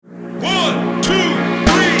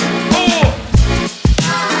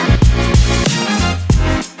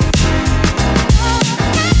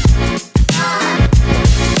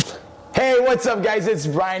What's up, guys? It's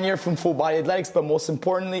Brian here from Full Body Athletics, but most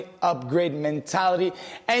importantly, Upgrade Mentality.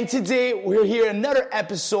 And today we're here another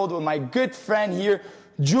episode with my good friend here,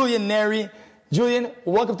 Julian Neri. Julian,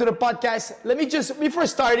 welcome to the podcast. Before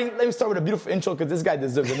starting, let me start with a beautiful intro because this guy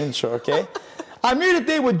deserves an intro, okay? I'm here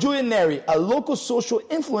today with Julian Neri, a local social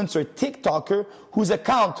influencer TikToker whose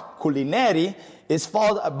account, Culineri, is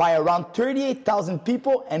followed by around 38,000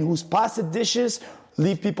 people and whose pasta dishes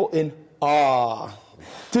leave people in awe.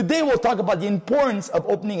 Today we'll talk about the importance of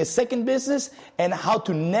opening a second business and how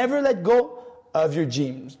to never let go of your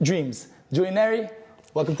dreams. Julian Neri,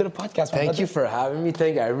 welcome to the podcast. Thank you for having me.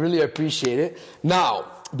 I really appreciate it. Now,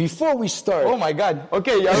 before we start... Oh my God.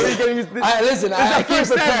 Okay, you're already getting... Listen, I came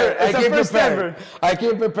prepared. I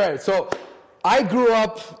came prepared. So, I grew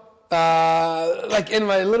up in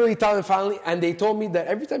my little Italian family, and they told me that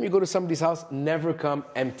every time you go to somebody's house, never come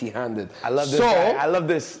empty-handed. I love this guy. I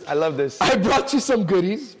love this. I brought you some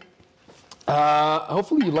goodies.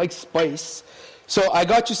 Hopefully you like spice. So I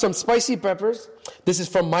got you some spicy peppers. This is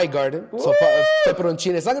from my garden. Woo! So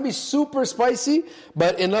pepperoncino. It's not going to be super spicy,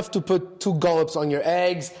 but enough to put 2 dollops on your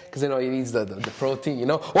eggs, because it needs the protein,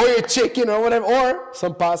 or your chicken or whatever, or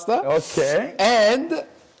some pasta. Okay.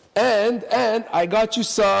 And I got you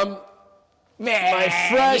some my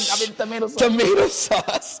fresh tomato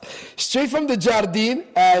sauce straight from the Jardin.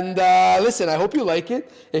 And listen, I hope you like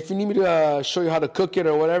it. If you need me to show you how to cook it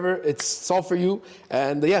or whatever, it's all for you.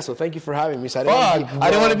 And so thank you for having me. So I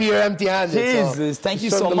didn't want to be your empty-handed. Jesus, thank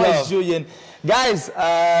you so much, Julian. Guys,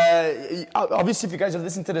 obviously if you guys are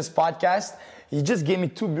listening to this podcast, you just gave me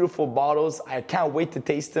 2 beautiful bottles. I can't wait to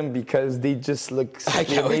taste them because they just look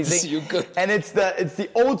simply amazing. Wait to see you good. And it's the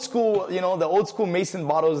old school, the old school Mason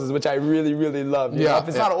bottles, which I really, really love. If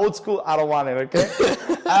it's not old school, I don't want it,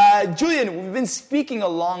 okay? Julian, we've been speaking a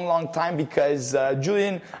long, long time because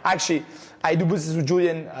Julian, actually, I do business with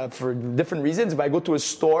Julian for different reasons, but I go to a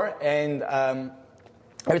store and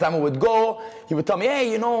every time I would go, he would tell me,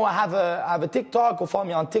 hey, I have a TikTok, go follow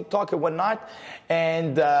me on TikTok and whatnot.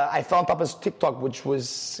 And I fell on top of his TikTok, which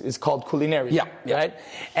is called Culineri. Yeah. Right?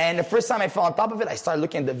 And the first time I fell on top of it, I started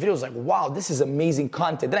looking at the videos like, wow, this is amazing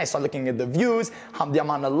content. Then I started looking at the views, the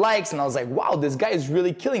amount of likes, and I was like, wow, this guy is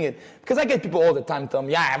really killing it. Because I get people all the time tell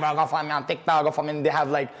me, yeah, bro, go follow me on TikTok, go follow me, and they have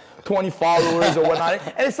like 20 followers or whatnot.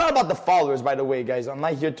 And it's not about the followers, by the way, guys. I'm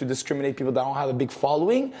not here to discriminate people that don't have a big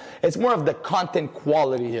following. It's more of the content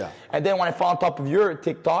quality. Yeah. And then when I fell on top of your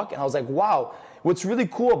TikTok, and I was like, wow, what's really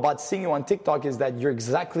cool about seeing you on TikTok is that you're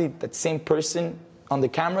exactly that same person on the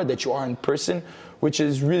camera that you are in person, which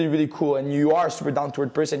is really, really cool. And you are a super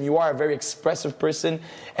down-to-earth person. You are a very expressive person,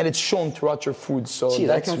 and it's shown throughout your food. So gee,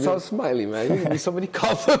 that can sound smiley, man. You give me so many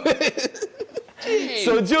compliments.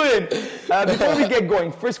 So, Julian, before we get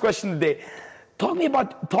going, first question of the day.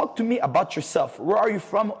 Talk to me about yourself. Where are you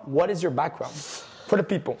from? What is your background? For the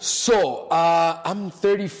people. So, I'm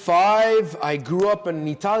 35. I grew up in an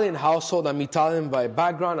Italian household. I'm Italian by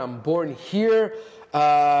background. I'm born here.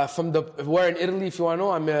 Where in Italy, if you want to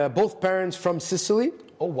know. I'm both parents from Sicily.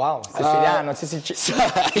 Oh, wow. Siciliano.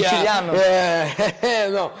 Siciliano. Yeah.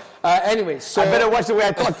 No. Anyway, so... I better watch the way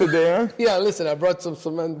I talk today, huh? Yeah, listen, I brought some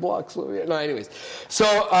cement blocks over here. No, anyways. So,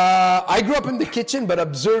 I grew up in the kitchen, but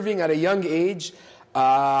observing at a young age.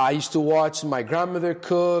 I used to watch my grandmother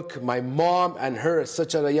cook, my mom and her at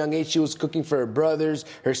such a young age. She was cooking for her brothers,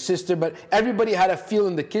 her sister, but everybody had a feel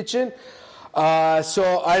in the kitchen.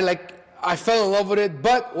 So I fell in love with it,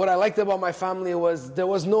 but what I liked about my family was there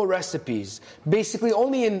was no recipes. Basically,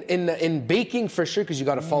 only in baking for sure, because you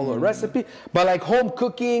got to follow a recipe. But like home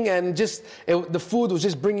cooking and the food was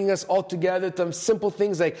just bringing us all together. Some simple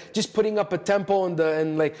things like just putting up a tempo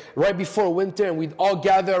and like right before winter, and we'd all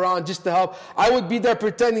gather around just to help. I would be there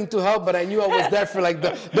pretending to help, but I knew I was there for like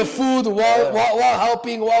the food while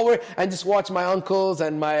helping, and just watch my uncles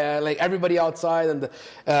and my like everybody outside and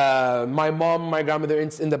my mom, my grandmother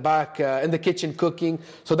in the back. In the kitchen cooking.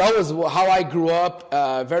 So that was how I grew up,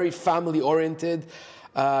 very family oriented.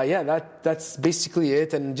 That's basically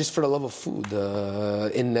it, and just for the love of food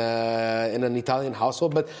in an Italian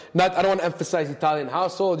household, but not. I don't want to emphasize Italian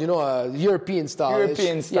household, European style.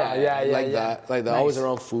 European style, that. Nice. Always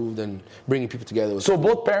around food and bringing people together. So food.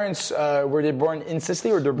 Both parents were they born in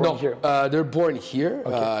Sicily or they're born here? They're born here.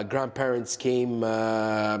 Okay. Grandparents came.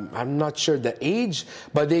 I'm not sure the age,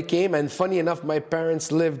 but they came. And funny enough, my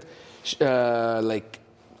parents lived like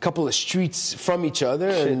couple of streets from each other,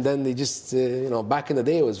 and then they just, back in the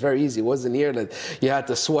day, it was very easy. It wasn't here that you had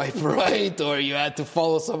to swipe right or you had to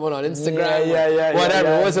follow someone on Instagram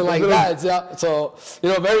whatever. It wasn't like that. Yeah. So,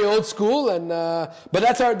 very old school. And but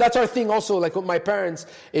that's our thing also. Like with my parents,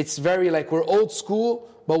 it's very like we're old school,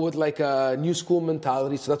 but with like a new school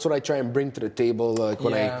mentality. So that's what I try and bring to the table, like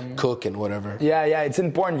when I cook and whatever. Yeah, it's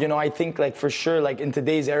important. I think like for sure, like in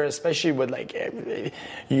today's era, especially with like,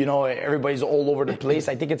 everybody's all over the place.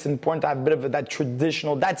 I think it's important to have a bit of that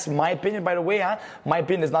traditional. That's my opinion, by the way. My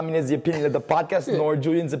opinion does not mean it's the opinion of the podcast, nor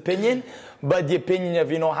Julian's opinion, but the opinion of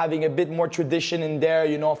having a bit more tradition in there.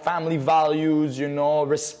 Family values.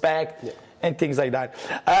 Respect and things like that.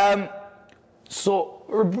 So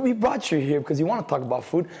we brought you here because you want to talk about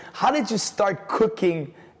food. How did you start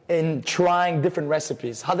cooking and trying different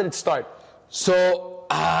recipes? How did it start? So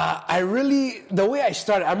the way I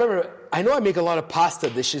started, I know I make a lot of pasta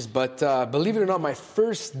dishes, but believe it or not, my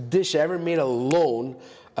first dish I ever made alone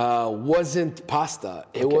wasn't pasta.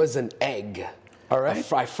 It was an egg. All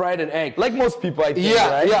right. I fried an egg. Like most people, I think,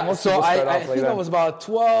 right? Yeah, most so I think that. I was about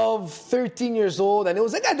 12, 13 years old, and it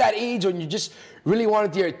was like at that age when you just really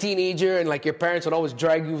wanted to be a teenager, and like your parents would always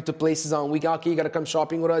drag you to places on weekend. Okay, you gotta come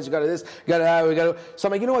shopping with us, you gotta this, you gotta that, So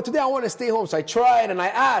I'm like, you know what, today I want to stay home. So I tried and I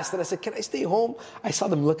asked and I said, can I stay home? I saw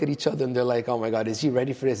them look at each other and they're like, oh my God, is he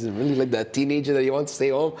ready for this? Is it really like that teenager that he wants to stay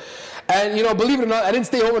home? And believe it or not, I didn't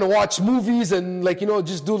stay home and watch movies and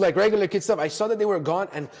just do like regular kid stuff. I saw that they were gone,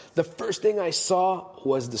 and the first thing I saw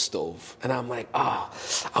was the stove. And I'm like, I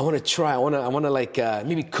want to try. I want to like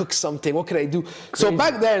maybe cook something. What could I do? Crazy. So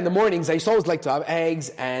back there in the mornings, I used to always like to have eggs.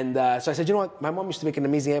 And so I said, you know what? My mom used to make an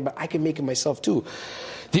amazing egg, but I can make it myself too.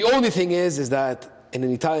 The only thing is that in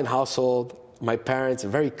an Italian household, my parents are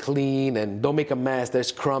very clean and don't make a mess.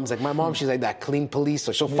 There's crumbs. Like my mom, she's like that clean police,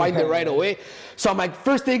 so she'll find it right away. So I'm like,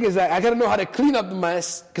 first thing is that I got to know how to clean up the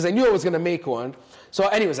mess because I knew I was going to make one. So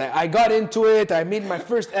anyways, I got into it. I made my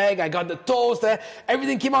first egg. I got the toast.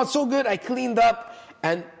 Everything came out so good. I cleaned up.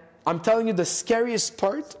 And I'm telling you, the scariest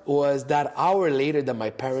part was that hour later that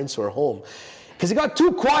my parents were home. Because it got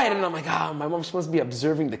too quiet, and I'm like, my mom's supposed to be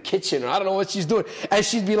observing the kitchen, or I don't know what she's doing. And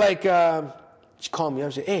she'd be like, she'd call me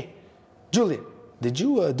up, she'd say, hey, Julian, did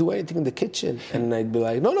you do anything in the kitchen? And I'd be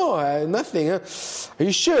like, no, nothing. Are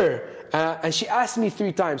you sure? And she asked me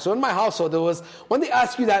 3 times. So in my household, there was, when they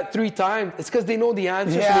ask you that 3 times, it's because they know the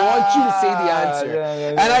answer. Yeah. So they want you to say the answer.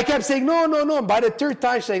 Yeah. And I kept saying, no. And by the 3rd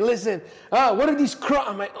time, she's like, listen, what are these crumbs?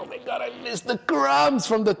 I'm like, oh my God, I missed the crumbs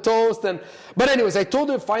from the toast. But anyways, I told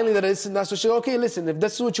her finally that this and that. So she said, okay, listen, if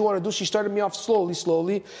that's what you want to do. She started me off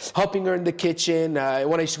slowly, helping her in the kitchen.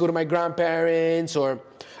 When I used to go to my grandparents or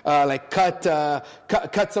cut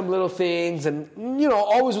some little things and,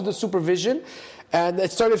 always with the supervision. And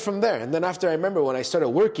it started from there. And then after, I remember when I started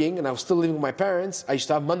working and I was still living with my parents, I used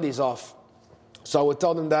to have Mondays off. So I would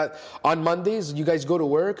tell them that on Mondays, you guys go to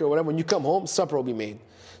work or whatever, when you come home, supper will be made.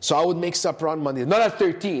 So I would make supper on Mondays. Not at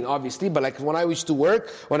 13, obviously, but like when I used to work,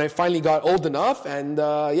 when I finally got old enough. And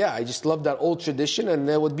I just loved that old tradition. And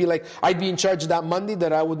it would be like, I'd be in charge of that Monday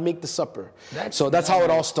that I would make the supper. That's how it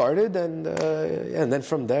all started. And then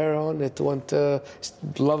from there on, it went to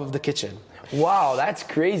love of the kitchen. Wow, that's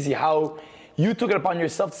crazy how you took it upon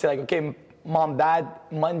yourself to say like, okay, Mom, Dad,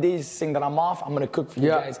 Mondays, saying that I'm off, I'm going to cook for you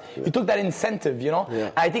guys. Yeah. You took that incentive, Yeah.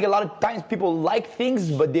 And I think a lot of times people like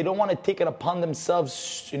things, but they don't want to take it upon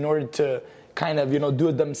themselves in order to kind of, do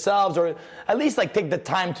it themselves, or at least like take the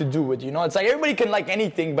time to do it, It's like everybody can like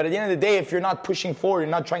anything, but at the end of the day, if you're not pushing forward, you're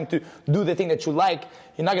not trying to do the thing that you like,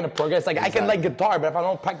 you're not going to progress. Like exactly. I can like guitar, but if I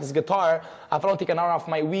don't practice guitar, if I don't take an hour off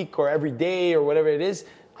my week or every day or whatever it is,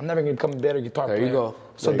 I'm never going to become a better guitar player. There you go.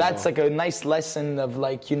 So that's like a nice lesson of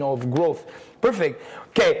like, of growth. Perfect.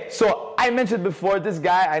 Okay, so I mentioned before, this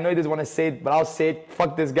guy, I know he doesn't want to say it, but I'll say it.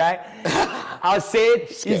 Fuck this guy. I'll say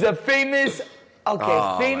it. He's a famous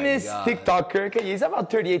TikToker. Okay, he's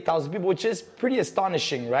about 38,000 people, which is pretty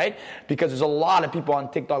astonishing, right? Because there's a lot of people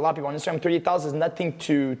on TikTok, a lot of people on Instagram. 38,000 is nothing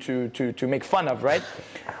to make fun of, right?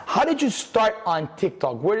 How did you start on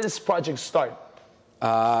TikTok? Where did this project start?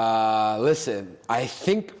 Listen, I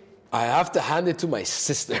think I have to hand it to my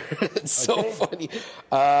sister. It's so funny.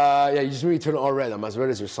 You just really turn it all red. I'm as red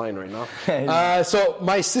as your sign right now. So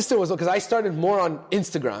my sister was, because I started more on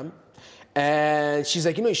Instagram, and she's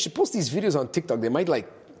like, you should post these videos on TikTok. They might like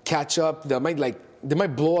catch up. They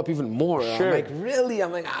might blow up even more. Sure. I'm like, really?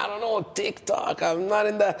 I'm like, I don't know, TikTok. I'm not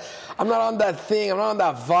on that thing. I'm not on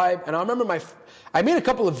that vibe. And I remember I made a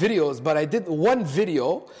couple of videos, but I did one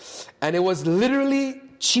video, and it was literally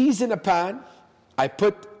cheese in a pan. I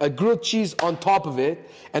put a grilled cheese on top of it,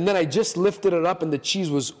 and then I just lifted it up, and the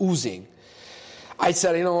cheese was oozing. I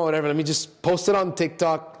said, you know what, whatever, let me just post it on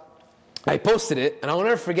TikTok. I posted it, and I'll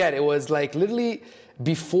never forget, it was like literally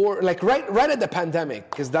before, like right at the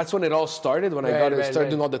pandemic, because that's when it all started, when I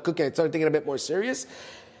started doing all the cooking, I started taking it a bit more serious,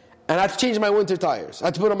 and I had to change my winter tires. I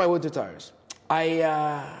had to put on my winter tires.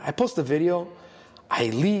 I post the video, I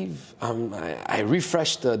leave, I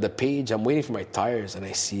refresh the page, I'm waiting for my tires, and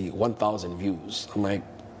I see 1,000 views. I'm like,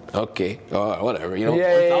 okay, whatever,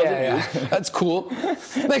 1,000 views, that's cool.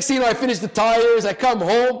 Next thing you know, I finish the tires, I come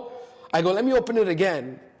home, I go, let me open it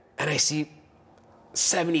again, and I see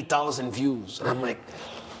 70,000 views. And I'm like,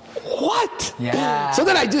 what? Yeah. So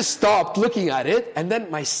then I just stopped looking at it. And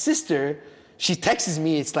then my sister, she texts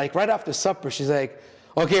me, it's like right after supper, she's like,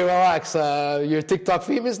 okay, relax, you're TikTok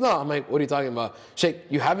famous now? I'm like, what are you talking about? She's like,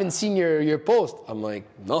 you haven't seen your post? I'm like,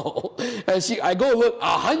 no. And I go look,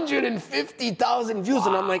 150,000 views. Wow.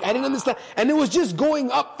 And I'm like, I didn't understand. And it was just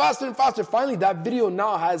going up faster and faster. Finally, that video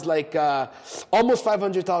now has like almost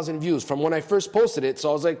 500,000 views from when I first posted it. So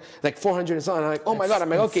I was like 400 and something. I'm like, oh my God. I'm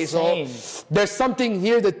like, okay, so there's something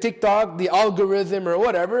here, the TikTok, the algorithm or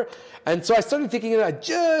whatever. And so I started taking it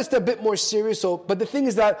just a bit more serious. So, but the thing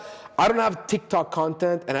is that I don't have TikTok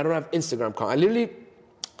content and I don't have Instagram content.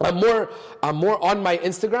 I'm more on my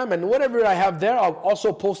Instagram, and whatever I have there, I'll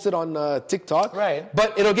also post it on TikTok. Right.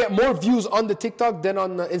 But it'll get more views on the TikTok than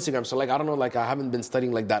on Instagram. So I don't know, I haven't been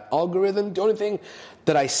studying that algorithm. The only thing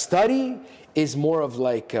that I study is more of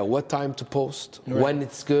what time to post, when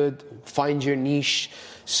it's good, find your niche.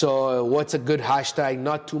 So what's a good hashtag,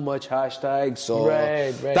 not too much hashtag. So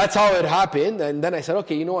that's how it happened. And then I said,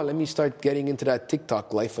 okay, you know what, let me start getting into that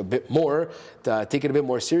TikTok life a bit more, take it a bit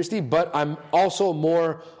more seriously. But I'm also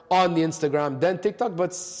more on the Instagram than TikTok,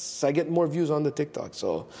 but I get more views on the TikTok.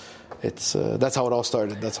 So it's that's how it all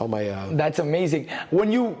started. That's how my... That's amazing.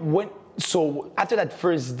 So after that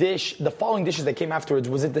first dish, the following dishes that came afterwards,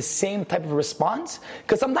 was it the same type of response?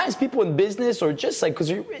 Because sometimes people in business or just because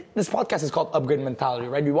this podcast is called Upgrade Mentality,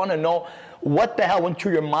 right? We want to know what the hell went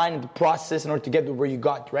through your mind in the process in order to get to where you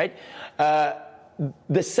got, right?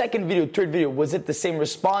 The second video, third video, was it the same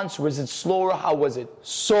response? Was it slower? How was it?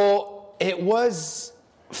 So it was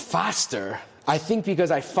faster, I think,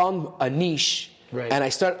 because I found a niche. Right. And I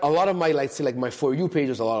started a lot of my my For You page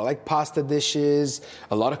was a lot of pasta dishes,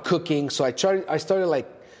 a lot of cooking. So I started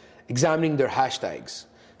examining their hashtags.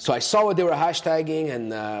 So I saw what they were hashtagging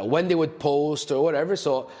and when they would post or whatever.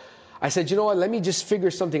 So I said, you know what? Let me just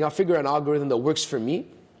figure something. I'll figure an algorithm that works for me.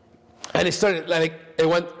 And it started it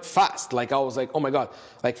went fast. I was like, oh my God,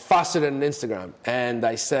 faster than Instagram. And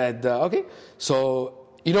I said, okay. So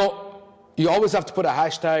you always have to put a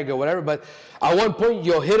hashtag or whatever, but at one point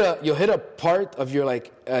you'll hit a part of your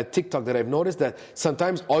TikTok that I've noticed that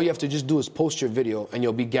sometimes all you have to just do is post your video and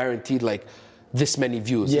you'll be guaranteed this many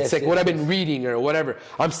views. Yes, it's what I've been reading or whatever.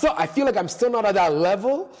 I feel like I'm still not at that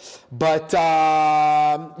level, but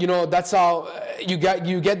that's how you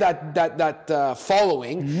get that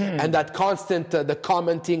following and that constant the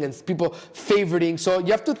commenting and people favoriting. So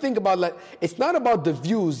you have to think about it's not about the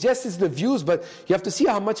views. Yes, it's the views, but you have to see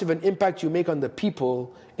how much of an impact you make on the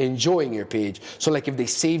people enjoying your page. So if they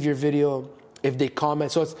save your video, if they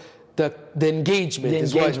comment, so it's the engagement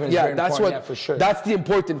is what, that's what, for sure. That's the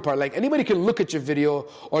important part. Anybody can look at your video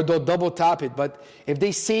or they'll double tap it, but if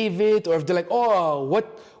they save it or if they're oh,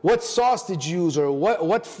 what sauce did you use or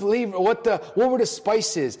what flavor, what were the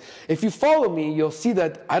spices? If you follow me, you'll see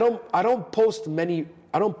that I don't post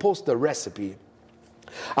the recipe.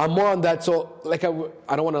 I'm more on that. So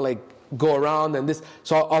I don't want to go around and this.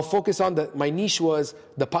 So I'll focus on my niche was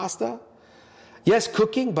the pasta. Yes,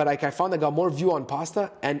 cooking, but I found I got more view on pasta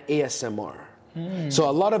and ASMR. So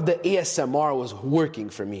a lot of the ASMR was working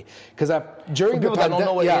for me because during people that don't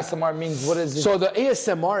know what ASMR means, what is it? So the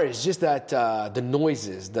ASMR is just that the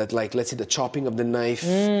noises that let's say the chopping of the knife,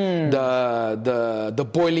 the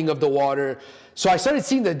boiling of the water. So I started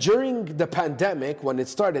seeing that during the pandemic when it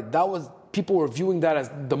started, people were viewing that as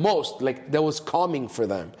the most, that was calming for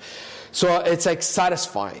them. So it's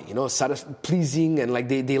satisfying, pleasing, and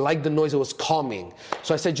they like the noise. It was calming.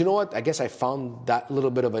 So I said, you know what? I guess I found that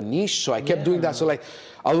little bit of a niche. So I kept doing that. So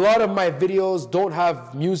a lot of my videos don't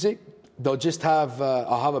have music. They'll just have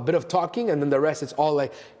I'll have a bit of talking, and then the rest it's all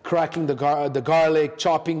cracking the garlic,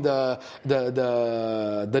 chopping the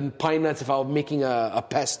pine nuts if I was making a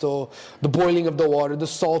pesto, the boiling of the water, the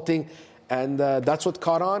salting. And that's what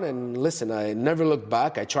caught on. And listen, I never looked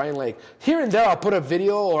back. I try and here and there I'll put a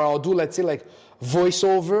video or I'll do, let's say,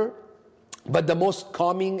 voiceover. But the most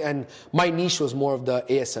calming and my niche was more of the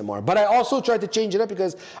ASMR. But I also tried to change it up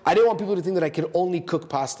because I didn't want people to think that I could only cook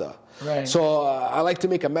pasta. Right. So I like to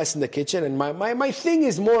make a mess in the kitchen. And my thing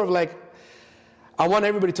is more of I want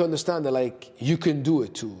everybody to understand that, like, you can do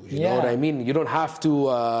it too. You know what I mean? You don't have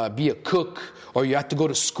to be a cook or you have to go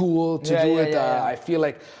to school to do it. I feel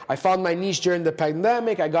like I found my niche during the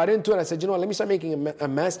pandemic. I got into it. I said, you know what, let me start making a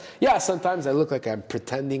mess. Yeah, sometimes I look like I'm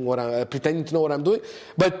pretending to know what I'm doing,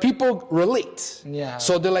 but people relate. Yeah.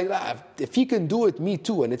 So they're like, if he can do it, me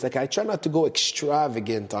too. And it's like, I try not to go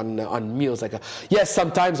extravagant on meals. Like, yes,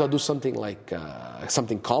 sometimes I'll do something like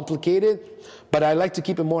something complicated, but I like to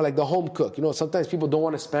keep it more like the home cook. You know, sometimes people don't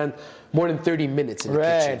want to spend more than 30 minutes in the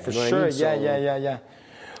kitchen. Right, for sure. Yeah.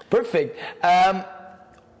 Perfect.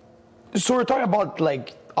 So we're talking about,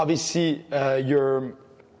 like, obviously the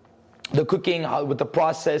cooking with the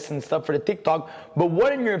process and stuff for the TikTok. But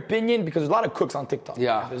what, in your opinion, because there's a lot of cooks on TikTok.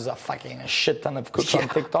 Yeah. There's a shit ton of cooks on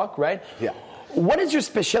TikTok, right? Yeah. What is your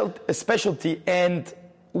specialty, and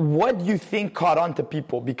what do you think caught on to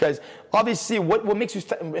people? Because obviously, what makes you,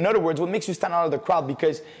 in other words, what makes you stand out of the crowd?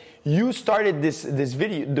 Because you started this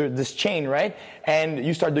this chain, right? And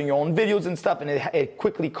you started doing your own videos and stuff, and it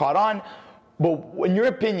quickly caught on. But in your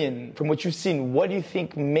opinion, from what you've seen, what do you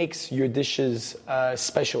think makes your dishes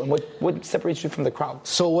special, and what separates you from the crowd?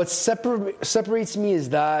 So what separates me is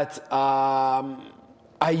that my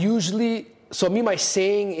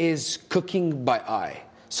saying is cooking by eye.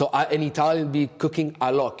 So in Italian, it'd be cooking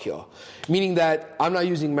all'occhio, meaning that I'm not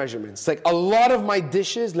using measurements. Like, a lot of my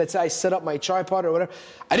dishes, let's say I set up my tripod or whatever,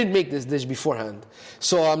 I didn't make this dish beforehand.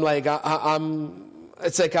 So I'm like, I'm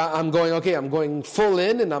going full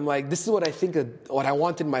in, and I'm like, this is what I think, what I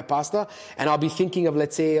want in my pasta, and I'll be thinking of,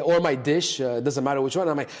 let's say, or my dish, doesn't matter which one.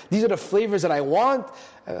 I'm like, these are the flavors that I want.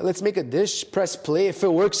 Let's make a dish, press play. If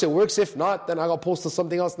it works, it works. If not, then I'll post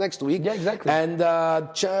something else next week. Yeah, exactly. And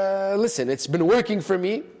listen, it's been working for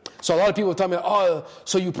me. So a lot of people tell me, oh,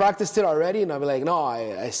 so you practiced it already? And I'll be like, no,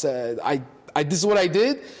 I said, this is what I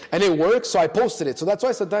did, and it worked, so I posted it. So that's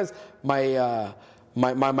why sometimes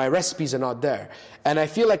my recipes are not there. And I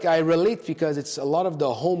feel like I relate because it's a lot of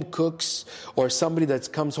the home cooks or somebody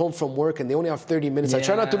that comes home from work and they only have 30 minutes. I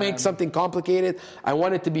try not to make something complicated. I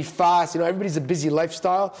want it to be fast. You know, everybody's a busy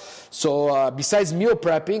lifestyle. So besides meal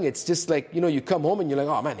prepping, it's just like, you know, you come home and you're like,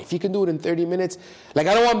 oh man, if you can do it in 30 minutes. Like,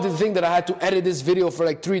 I don't want them to think that I had to edit this video for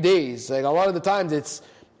like 3 days. Like, a lot of the times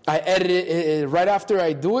I edit it right after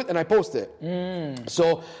I do it and I post it.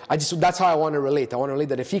 So that's how I want to relate. I want to relate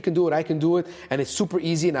that if he can do it, I can do it, and it's super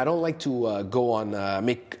easy. And I don't like to go on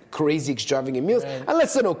make crazy extravagant meals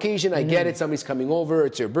unless an occasion. I get it, somebody's coming over,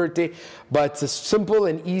 it's your birthday, but simple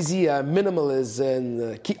and easy, minimalist,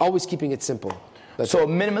 and always keeping it simple. So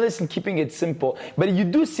minimalist and keeping it simple. But you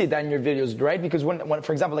do see that in your videos, right? Because when,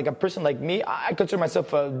 for example, like a person like me, I consider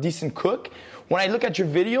myself a decent cook. When I look at your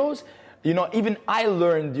videos, you know, even I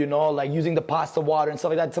learned, you know, like using the pasta water and stuff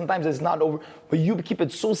like that. Sometimes it's not over, but you keep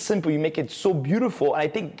it so simple. You make it so beautiful. And I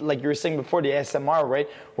think, like you were saying before, the ASMR, right,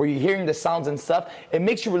 where you're hearing the sounds and stuff, it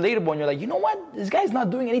makes you relatable. And you're like, you know what? This guy's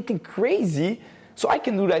not doing anything crazy, so I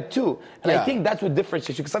can do that too. And I think that's what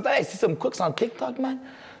differentiates you. Because sometimes I see some cooks on TikTok, man.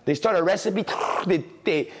 They start a recipe,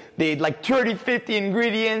 they like 30, 50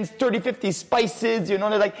 ingredients, 30, 50 spices, you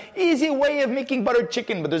know. They're like, easy way of making buttered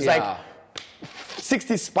chicken, but there's like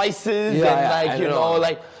 60 spices you know,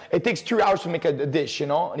 like it takes 2 hours to make a dish, you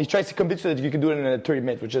know, and he tries to convince you that you can do it in 30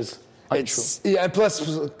 minutes, which is untrue. Yeah, and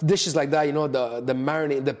plus dishes like that, you know, the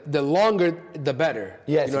marinade, the longer the better.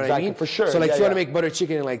 Yes, you know exactly, what I mean? for sure. So like if you want to make butter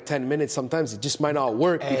chicken in like 10 minutes, sometimes it just might not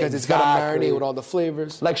work because it's got to marinate with all the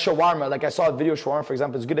flavors. Like shawarma, like I saw a video of shawarma, for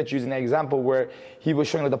example. It's good that you're using that example where he was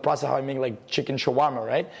showing like the process how I make like chicken shawarma,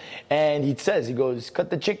 right? And he goes, cut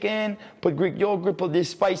the chicken, put Greek yogurt, put these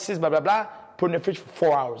spices, blah, blah, blah. Put in the fridge for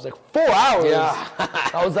 4 hours. Like 4 hours? Yeah.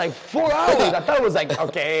 I was like, 4 hours? I thought it was like,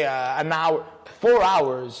 okay, an hour. 4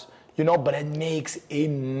 hours, you know, but it makes a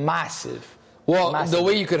massive. The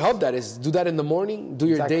way you could help that is do that in the morning, do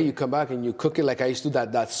your day, you come back and you cook it. Like I used to do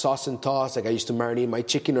that sauce and toss. Like I used to marinate my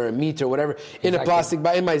chicken or a meat or whatever in a plastic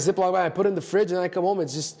bag, in my Ziploc bag. I put it in the fridge and I come home. You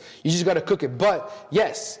just got to cook it. But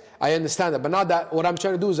yes, I understand that. But not that, what I'm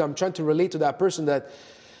trying to do is I'm trying to relate to that person that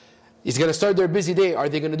is going to start their busy day. Are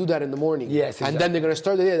they going to do that in the morning? Yes, exactly. And then they're going to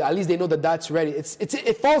start the day. At least they know that that's ready.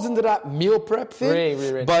 It falls into that meal prep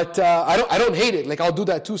thing. Right. But I don't hate it. Like I'll do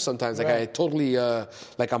that too sometimes. Like I totally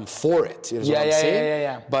like I'm for it. You know what I'm saying?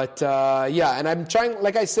 Yeah. But and I'm trying.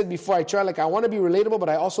 Like I said before, I want to be relatable, but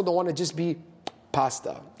I also don't want to just be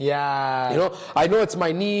pasta. Yeah. You know, I know it's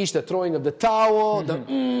my niche, the throwing of the towel,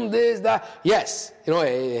 this, that. Yes, you know,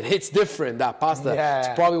 it hits different, that pasta. Yeah.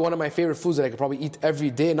 It's probably one of my favorite foods that I could probably eat every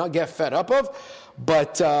day and not get fed up of.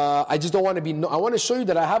 But I just don't want to be, I want to show you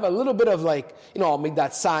that I have a little bit of like, you know, I'll make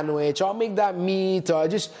that sandwich, I'll make that meat, or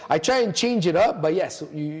I try and change it up. But yes,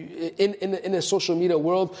 in a social media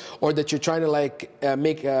world, or that you're trying to like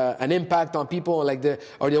make an impact on people,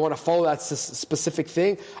 or they want to follow that specific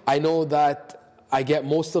thing, I know that I get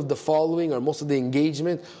most of the following or most of the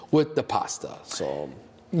engagement with the pasta. So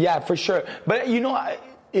yeah, for sure. But you know,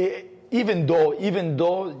 even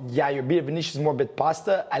though, yeah, your niche is more bit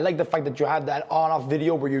pasta, I like the fact that you have that on-off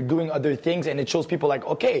video where you're doing other things, and it shows people like,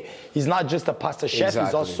 okay, he's not just a pasta chef, Exactly.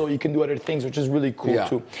 he's also, he can do other things, which is really cool Yeah.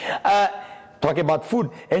 too. Talking about food,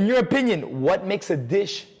 in your opinion, what makes a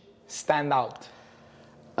dish stand out?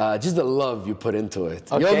 just the love you put into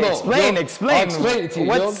it. Okay, You'll know. explain. I'll explain it to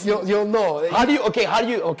you. You'll know. How do you, okay,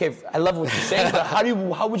 I love what you're saying, but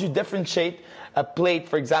how would you differentiate a plate,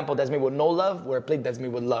 for example, that's made with no love, or a plate that's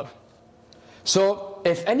made with love? So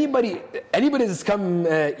if anybody that's come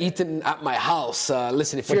eaten at my house,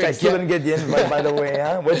 listen, if Which you're I still didn't get the invite, by the way,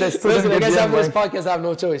 huh? Which I still listen, I didn't guess get after the this invite. podcast, I have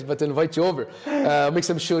no choice but to invite you over, make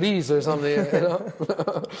some chorizo or something. You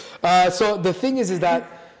know? So the thing is that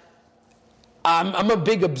I'm a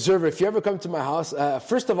big observer. If you ever come to my house,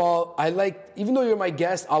 first of all, I like, even though you're my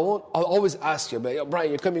guest, I'll always ask you, but yo, Brian,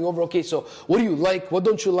 you're coming over, okay, so what do you like? What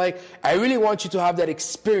don't you like? I really want you to have that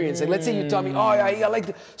experience. Like, let's say you tell me, oh, I like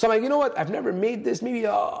this. So I'm like, you know what? I've never made this. Maybe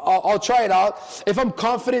I'll try it out. If I'm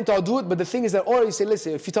confident, I'll do it. But the thing is that, or you say,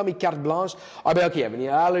 listen, if you tell me carte blanche, I'll be like, okay, I have any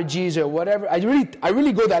allergies or whatever. I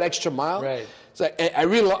really go that extra mile. Right. So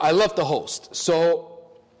I love to host. So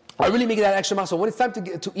I really make that extra mile. So when it's time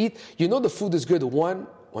to eat, you know the food is good. One,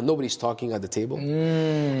 when nobody's talking at the table.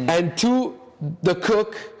 And two, the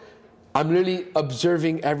cook, I'm really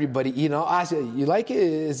observing everybody eat. I'll ask you like it?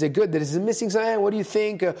 Is it good? Is it missing something? What do you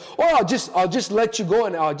think? Or I'll just let you go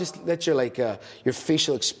and I'll just let your your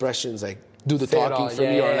facial expressions like do the talking for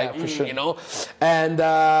me, or like for sure. you know. And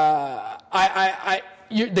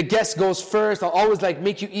the guest goes first. I'll always like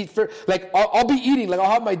make you eat first. Like I'll be eating, like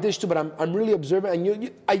I'll have my dish too, but I'm really observant,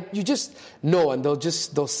 and you just know, and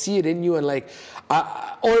they'll see it in you, and like,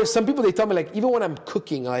 or some people they tell me like even when I'm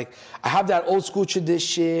cooking, like I have that old school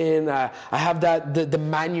tradition. I have that the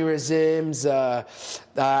mannerisms.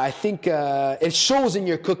 I think it shows in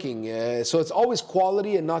your cooking. So it's always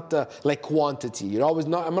quality and not like quantity. I'm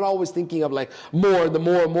not always thinking of like more.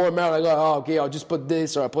 Like, oh, okay, I'll just put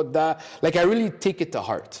this or I put that. Like I really take it to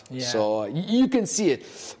heart. Yeah. So you can see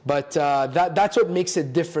it, but that's what makes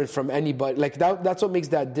it different from anybody. Like that's what makes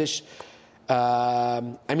that dish.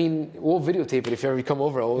 I mean, we'll videotape it if you ever come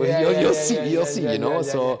over. You'll see. You know.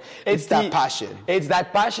 So it's that passion. It's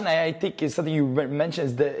that passion. I think is something you mentioned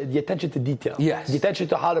is the attention to detail. Yes. The attention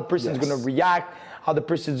to how the person is going to react, how the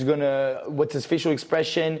person is going to, what's his facial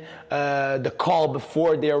expression, the call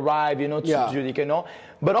before they arrive. You know.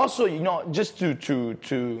 But also, you know, just to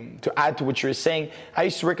add to what you're saying, I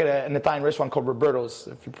used to work at an Italian restaurant called Roberto's,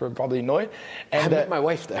 if you probably know it. And I met my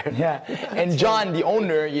wife there. Yeah, and John, the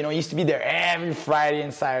owner, you know, used to be there every Friday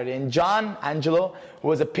and Saturday. And John Angelo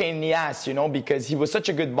was a pain in the ass, you know, because he was such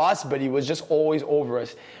a good boss, but he was just always over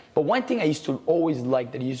us. But one thing I used to always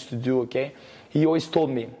like that he used to do, okay, he always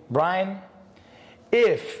told me, Brian,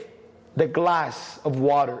 if the glass of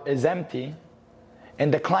water is empty,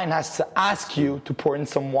 and the client has to ask you to pour in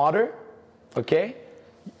some water, okay,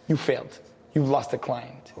 you failed. You've lost the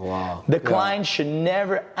client. Wow. The client should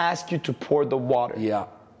never ask you to pour the water. Yeah.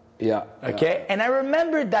 Okay? And I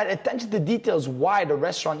remember that attention to details why the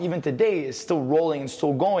restaurant even today is still rolling and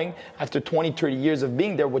still going after 20, 30 years of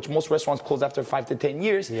being there, which most restaurants close after 5 to 10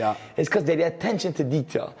 years. Yeah. Is because they had attention to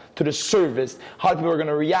detail, to the service, how people are going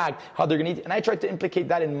to react, how they're going to eat. And I try to implicate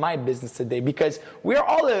that in my business today because we are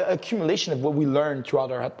all an accumulation of what we learn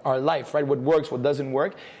throughout our life, right? What works, what doesn't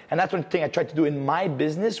work. And that's one thing I try to do in my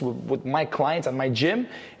business with my clients at my gym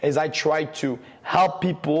is I try to help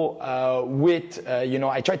people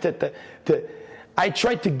I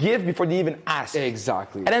try to give before they even ask.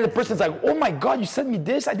 Exactly. And then the person's like, oh my God, you sent me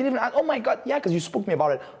this? I didn't even ask. Oh my God, yeah, because you spoke to me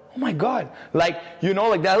about it. Oh my God. Like, you know,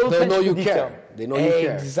 like that little They know you detail. care. They know you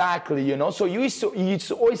care. Exactly, you know. So you used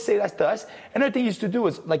to always say that to us. Another thing you used to do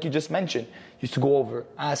is, like you just mentioned, you used to go over,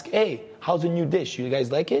 ask, hey, how's the new dish? You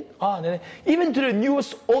guys like it? Oh, even to the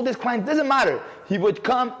newest, oldest client, doesn't matter. He would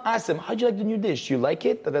come, ask them, how'd you like the new dish? You like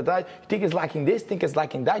it? You think it's lacking this? Think it's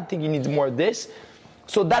lacking that? You think you need more of this?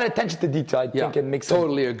 So that attention to detail, I think it makes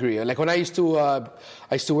totally agree. Like when I used to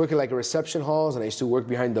work in like a reception halls, and I used to work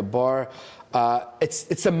behind the bar.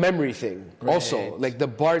 It's a memory thing. Right. Also, like the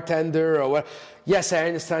bartender or what. Yes, I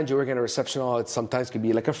understand you work in a reception hall. It sometimes can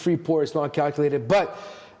be like a free pour. It's not calculated, but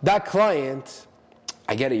that client,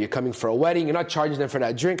 I get it. You're coming for a wedding. You're not charging them for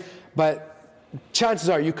that drink, but chances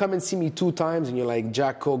are you come and see me 2 times and you're like,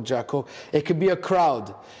 Jack Coke, Jack Coke. It could be a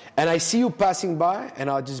crowd. And I see you passing by and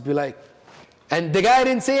I'll just be like, and the guy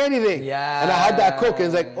didn't say anything. Yeah. And I had that Coke and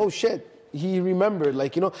it's like, oh shit, he remembered.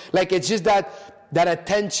 Like, you know, like it's just that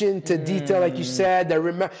attention to detail, like you said,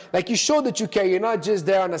 like you show that you care. You're not just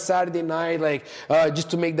there on a Saturday night, like just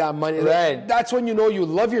to make that money. Right. Like, that's when you know you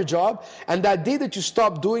love your job. And that day that you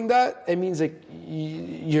stop doing that, it means like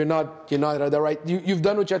you're not at the right. You've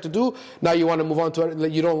done what you have to do. Now you want to move on to it.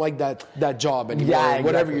 Like, you don't like that job anymore, or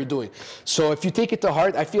whatever you're doing. So if you take it to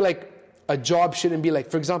heart, I feel like a job shouldn't be like,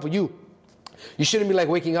 for example, you shouldn't be like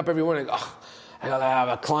waking up every morning. Oh, I gotta have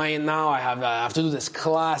a client now. I have to do this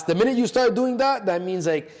class. The minute you start doing that, that means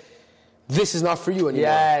like this is not for you anymore.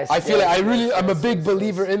 Yes, I feel I'm a big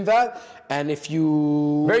believer in that. And if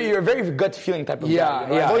you're a very gut feeling type of guy. You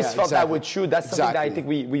know? I've always felt that with you. That's something that I think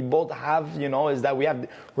we both have. You know, is that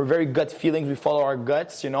we're very gut feelings. We follow our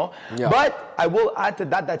guts. You know, but I will add to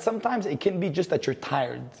that sometimes it can be just that you're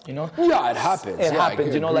tired. You know, it happens. It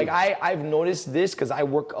happens. You know, like I've noticed this because I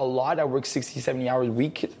work a lot. I work 60, 70 hours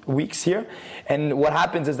weeks here, and what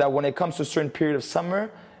happens is that when it comes to a certain period of summer,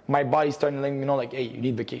 my body's starting to let me know like, hey, you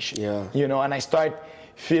need vacation. Yeah. You know, and I start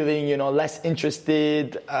feeling, you know, less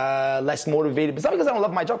interested, less motivated. But it's not because I don't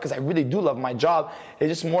love my job, because I really do love my job. It's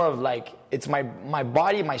just more of like, it's my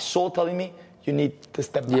body, my soul telling me, you need to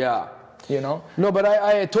step back. Yeah. You know? No, but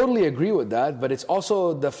I totally agree with that. But it's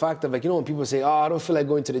also the fact of like, you know, when people say, oh, I don't feel like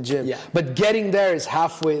going to the gym. Yeah. But getting there is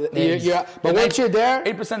halfway. But once you're there,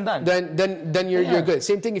 8% done. Then you're good.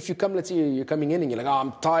 Same thing if you come, let's say you're coming in and you're like, oh,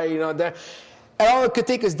 I'm tired, you're not there. And all it could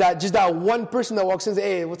take is just that one person that walks in and says,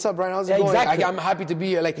 hey, what's up, Brian? How's it going? Exactly. I'm happy to be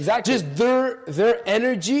here. Like, exactly. Just their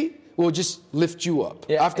energy will just lift you up.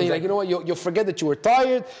 Yeah, After you're like, you know what, you'll forget that you were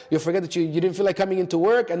tired, you'll forget that you didn't feel like coming into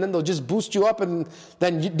work, and then they'll just boost you up, and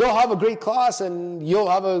then they'll have a great class, and you'll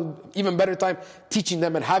have a even better time teaching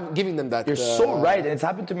them and giving them that. You're so right, and it's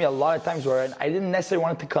happened to me a lot of times where I didn't necessarily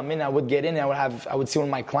want to come in. I would get in, and I would see one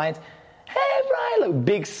of my clients, hey, Brian, like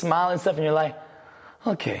big smile and stuff, and you're like,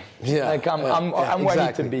 okay, like I'm where I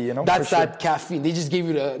need to be, you know. That's that caffeine. They just gave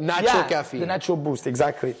you the natural caffeine. The natural boost,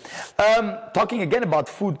 exactly. Talking again about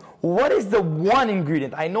food, what is the one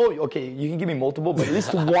ingredient? I know, okay, you can give me multiple, but at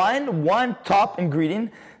least one top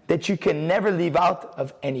ingredient that you can never leave out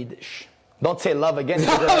of any dish. Don't say love again. You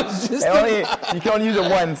can only use it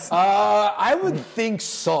once. I would think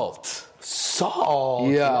salt.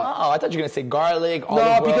 Salt? Yeah. Wow, I thought you were going to say garlic, olive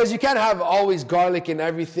oil. No, because you can't have always garlic in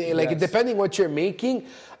everything. Like, depending what you're making.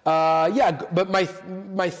 But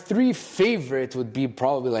my 3 favorite would be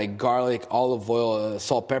probably like garlic, olive oil,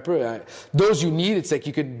 salt, pepper. Those you need. It's like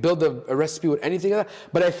you could build a recipe with anything like that.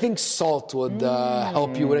 But I think salt would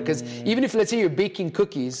help you with it. Because even if, let's say, you're baking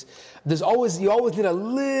cookies, you always need a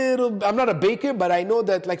little. I'm not a baker, but I know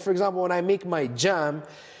that, like, for example, when I make my jam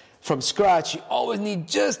from scratch, you always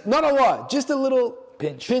need not a lot, just a little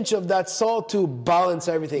pinch of that salt to balance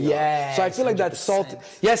everything out. So I feel like 100%. That salt,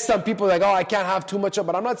 yes, some people are like, oh, I can't have too much of it,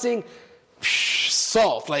 but I'm not saying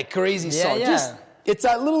salt, like crazy salt. Just, it's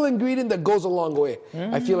that little ingredient that goes a long way.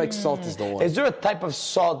 I feel like salt is the one. Is there a type of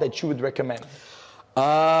salt that you would recommend?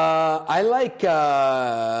 I like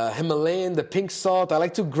Himalayan, the pink salt. I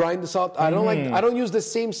like to grind the salt. I don't use the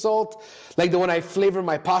same salt like the one I flavor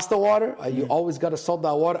my pasta water. You always gotta salt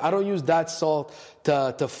that water. I don't use that salt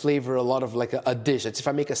to flavor a lot of like a dish. It's if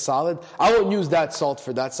I make a salad, I won't use that salt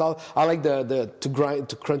for that salad. I like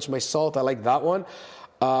to crunch my salt. I like that one.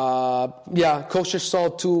 Kosher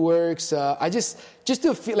salt too works. I just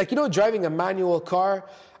to feel like, you know, driving a manual car.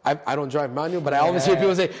 I don't drive manual, but I always hear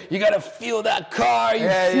people say, you gotta feel that car,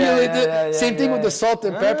 feel it. Same thing with the salt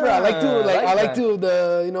and pepper. I like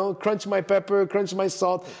to crunch my pepper, crunch my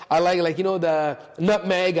salt. I like the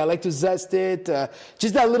nutmeg. I like to zest it.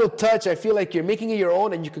 Just that little touch. I feel like you're making it your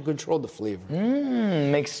own and you can control the flavor.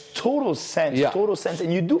 Makes total sense. Total sense.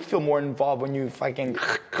 And you do feel more involved when you fucking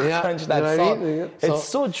crunch that salt. It's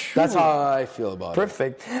so true. That's how I feel about it.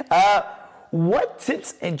 Perfect. What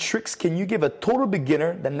tips and tricks can you give a total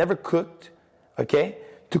beginner that never cooked, to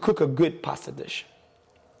cook a good pasta dish?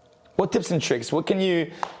 What tips and tricks? What do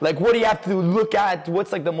you have to look at?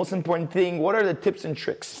 What's like the most important thing? What are the tips and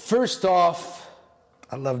tricks? First off,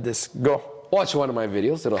 I love this. Go. Watch one of my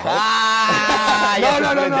videos. It'll help. No.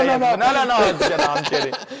 I'm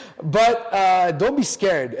kidding. But don't be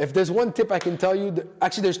scared. If there's one tip I can tell you,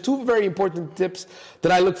 actually there's two very important tips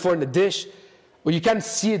that I look for in a dish. Well, you can't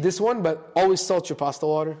see it, this one, but always salt your pasta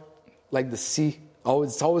water, like the sea.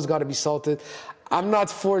 It's always got to be salted. I'm not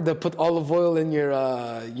for the put olive oil in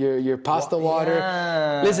your pasta water.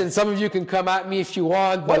 Yeah. Listen, some of you can come at me if you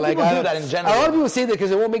want, but Why do people do that in general? a lot of people say that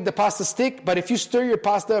because it won't make the pasta stick. But if you stir your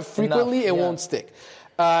pasta frequently, it won't stick.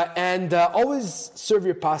 And always serve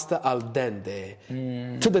your pasta al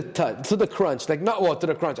dente, to the crunch. Like to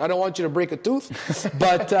the crunch. I don't want you to break a tooth,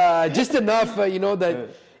 but just enough, that.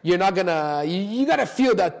 You're not gonna. You gotta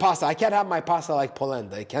feel that pasta. I can't have my pasta like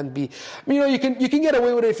polenta. It can't be. You can get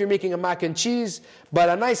away with it if you're making a mac and cheese, but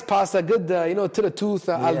a nice pasta, good, to the tooth,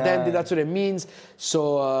 al dente. That's what it means.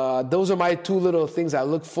 So those are my two little things I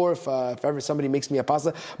look for if ever somebody makes me a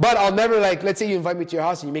pasta. But I'll never let's say you invite me to your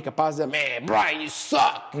house and you make a pasta. Man, Brian, you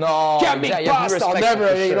suck. No, can't make pasta. I'll never.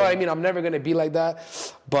 Sure. You know what I mean? I'm never gonna be like that.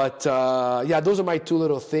 But those are my two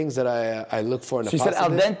little things that I look for in a pasta. So you said al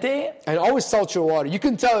dente, and always salt your water. You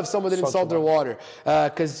can tell if someone didn't salt their water.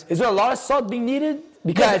 Because is there a lot of salt being needed?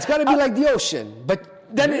 Because it's got to be like the ocean. But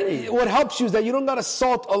then what helps you is that you don't got to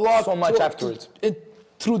salt a lot so much afterwards.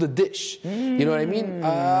 Through the dish. You know what I mean?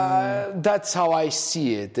 That's how I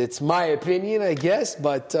see it. It's my opinion, I guess.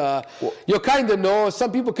 But you'll kind of know.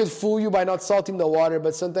 Some people could fool you by not salting the water,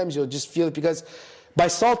 but sometimes you'll just feel it because by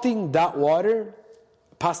salting that water,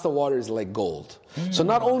 pasta water is like gold. So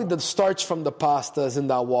not only the starch from the pasta is in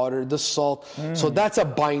that water, the salt. So that's a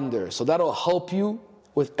binder. So that'll help you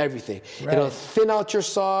with everything. Right. It'll thin out your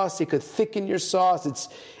sauce. It could thicken your sauce.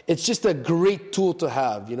 It's just a great tool to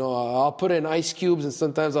have. I'll put in ice cubes and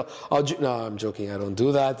sometimes no, I'm joking. I don't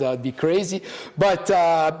do that. That'd be crazy. But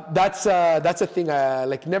that's a thing.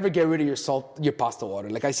 Never get rid of your pasta water.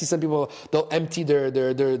 Like I see some people, they'll empty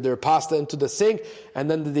their pasta into the sink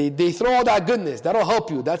and then they throw all that goodness. That'll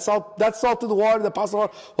help you. That salted water, the pasta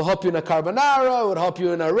water will help you in a carbonara. Will help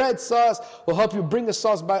you in a red sauce. Will help you bring a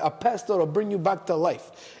sauce back. A pesto will bring you back to life.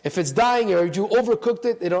 If it's dying or you overcooked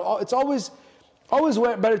it, it's always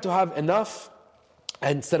better to have enough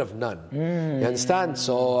instead of none. You understand?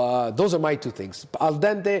 So those are my two things. Al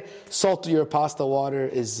dente, salt to your pasta water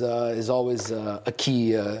is always a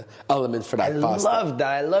key element for that pasta.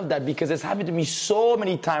 I love that because it's happened to me so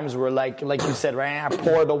many times where like you said, right? I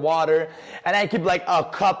pour the water and I keep like a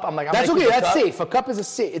cup. I'm like, that's okay. That's safe. A cup is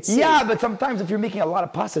safe. It's safe. Yeah, but sometimes if you're making a lot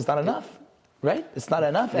of pasta, it's not enough. Right? It's not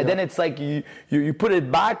enough. And then it's like you put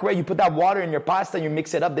it back, right? You put that water in your pasta and you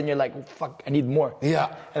mix it up, then you're like, oh, fuck, I need more.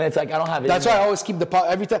 Yeah. And it's like, I don't have it. That's why I always keep the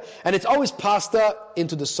pasta every time. And it's always pasta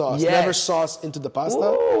into the sauce. Yes. Never sauce into the pasta.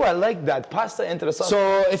 Oh, I like that. Pasta into the sauce.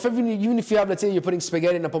 So even if you have, let's say you're putting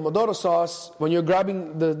spaghetti in a pomodoro sauce, when you're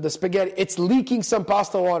grabbing the spaghetti, it's leaking some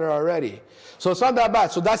pasta water already. So it's not that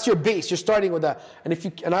bad. So that's your base. You're starting with that.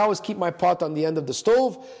 And I always keep my pot on the end of the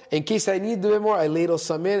stove. In case I need a bit more, I ladle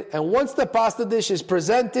some in. And once the pasta dish is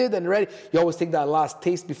presented and ready, you always take that last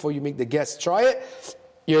taste before you make the guests try it.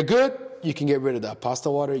 You're good. You can get rid of that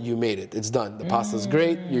pasta water. You made it. It's done. The pasta's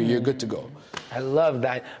great. You're good to go. I love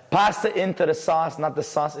that. Pasta into the sauce, not the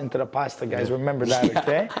sauce into the pasta, guys. Remember that,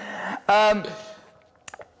 okay?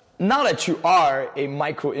 Now that you are a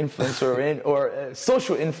micro-influencer or a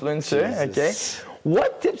social influencer, okay,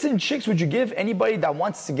 what tips and tricks would you give anybody that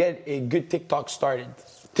wants to get a good TikTok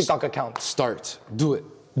account? Start. Do it.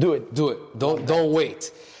 Do it. Don't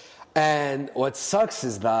wait. And what sucks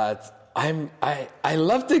is that I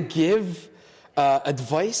love to give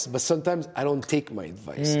advice, but sometimes I don't take my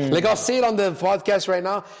advice. Like I'll say it on the podcast right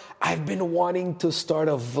now. I've been wanting to start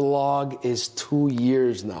a vlog is 2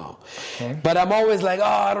 years now. Okay. But I'm always like,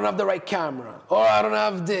 I don't have the right camera. Or I don't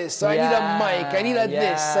have this. I need a mic. I need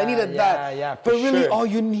this. I need that. Yeah, but really, all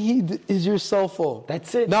you need is your cell phone.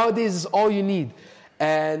 That's it. Nowadays, is all you need.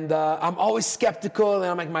 And I'm always skeptical. And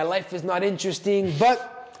I'm like, my life is not interesting.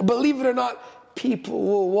 But believe it or not, people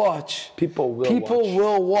will watch. People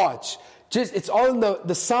will watch. It's all in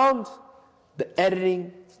the sound, the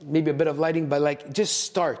editing, maybe a bit of lighting, but just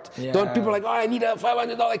start. Yeah. Don't people like, I need a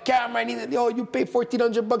 $500 camera. I need it. You pay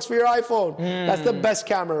 $1,400 for your iPhone. That's the best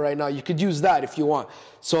camera right now. You could use that if you want.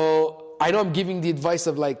 So I know I'm giving the advice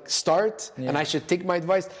of start, and I should take my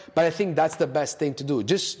advice, but I think that's the best thing to do.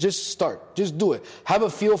 Just start. Just do it. Have a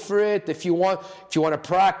feel for it. If you want to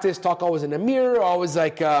practice, talk always in the mirror, always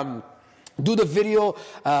do the video,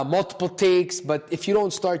 multiple takes, but if you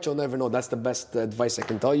don't start, you'll never know. That's the best advice I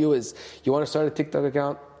can tell you is you want to start a TikTok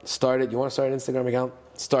account, start it. You want to start an Instagram account,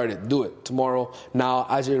 start it. Do it tomorrow. Now,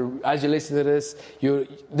 as you listen to this,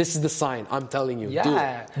 this is the sign. I'm telling you.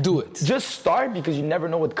 Yeah. Do it. Just start because you never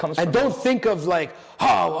know what comes from it. And don't think of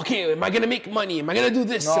okay, am I going to make money? Am I going to do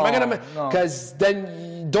this? No, Because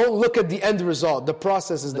then don't look at the end result. The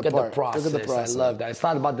process is Look the at part. the process. Look at the process. I love that. It's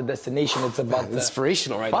not about the destination. It's about the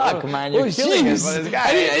Inspirational, right? Fuck, man, you're killing it for this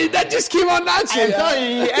guy. That just came out naturally. I'm telling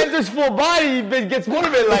you, he enters full body, he gets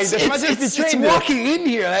motivated like this. It's walking in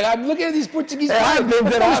here. Like, I'm looking at these Portuguese guys.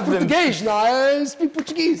 It happens. Portuguese. No, I speak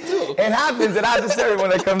Portuguese too. It happens. It happens to everyone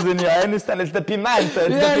that comes in here. I understand. It's the pimenta.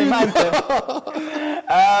 It's the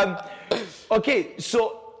pimenta. Okay,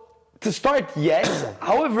 so to start, yes.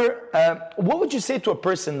 However, what would you say to a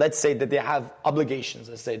person, let's say that they have obligations,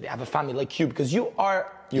 let's say they have a family like you, because you're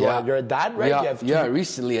a dad, right? Yeah,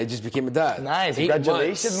 recently I just became a dad. Nice. 8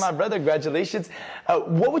 Congratulations, months. my brother. Congratulations.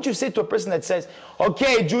 What would you say to a person that says,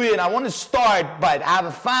 okay, Julian, I want to start, but I have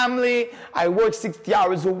a family, I work 60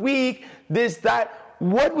 hours a week, this, that.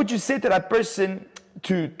 What would you say to that person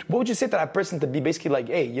to be basically like,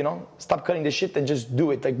 hey, stop cutting the shit and just do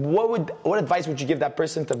it? Like, what advice would you give that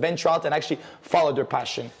person to venture out and actually follow their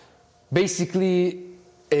passion? Basically,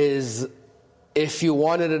 is if you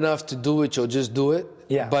want it enough to do it, you'll just do it.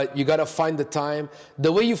 Yeah. But you gotta find the time.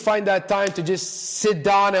 The way you find that time to just sit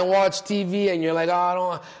down and watch TV, and you're like,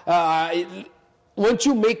 oh, I don't. Once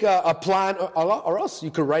you make a plan, or else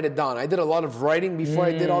you could write it down. I did a lot of writing before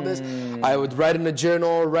I did all this. I would write in a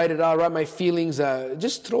journal, write it out, write my feelings,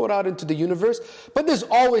 just throw it out into the universe. But there's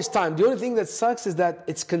always time. The only thing that sucks is that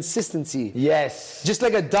it's consistency. Yes. Just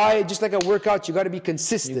like a diet, just like a workout, you got to be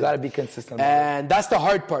consistent. You got to be consistent. And that's the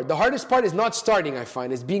hard part. The hardest part is not starting, I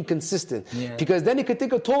find, is being consistent. Yeah. Because then it could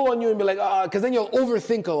take a toll on you and be like, because then you'll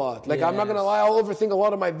overthink a lot. Like, I'm not going to lie, I'll overthink a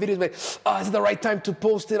lot of my videos. Like, is it the right time to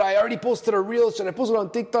post it? I already posted a reel. Should I post it on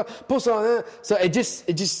TikTok? Post it on So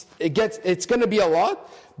it's going to be a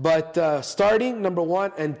lot. But starting, number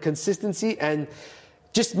one, and consistency, and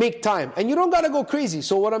just make time. And you don't got to go crazy.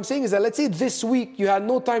 So what I'm saying is that, let's say this week you had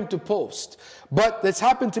no time to post. But it's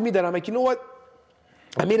happened to me that I'm like, you know what?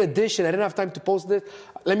 I made a dish and I didn't have time to post this.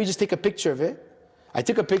 Let me just take a picture of it. I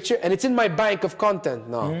took a picture and it's in my bank of content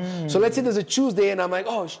now. So let's say there's a Tuesday and I'm like,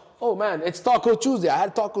 oh man, it's Taco Tuesday. I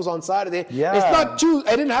had tacos on Saturday. Yeah. It's not Tuesday.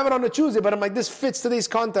 I didn't have it on a Tuesday, but I'm like, this fits today's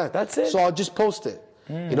content. That's it. So I'll just post it.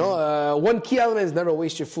 You know, one key element is never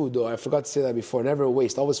waste your food, though. I forgot to say that before. Never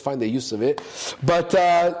waste. Always find the use of it. But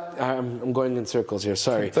I'm going in circles here.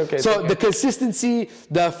 Sorry. It's okay. So the consistency,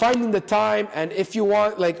 the finding the time, and if you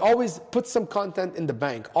want, like, always put some content in the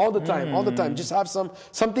bank all the time. All the time. Just have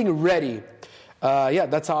something ready.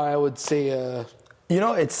 That's how I would say.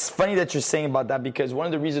 It's funny that you're saying about that, because one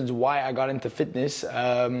of the reasons why I got into fitness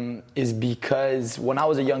is because when I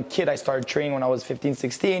was a young kid, I started training when I was 15,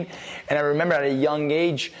 16. And I remember at a young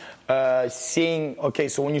age seeing, okay,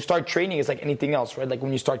 so when you start training, it's like anything else, right? Like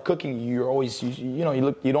when you start cooking, you're always, you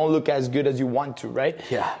don't look as good as you want to, right?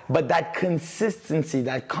 Yeah. But that consistency,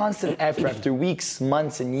 that constant effort after weeks,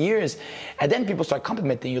 months, and years, and then people start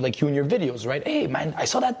complimenting you, like you in your videos, right? Hey, man, I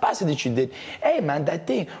saw that passage that you did. Hey, man, that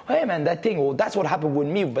thing. Hey, man, that thing. Well, that's what happened with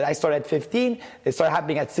me. But I started at 15. It started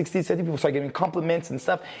happening at 16, 17. People start giving compliments and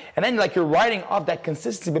stuff. And then, like, you're riding off that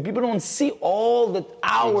consistency, but people don't see all the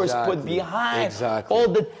hours put behind, all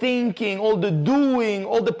the thinking, all the doing,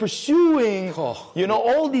 all the pursuing,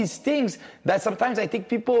 all these things that sometimes I think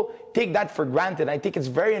people take that for granted. I think it's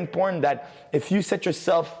very important that if you set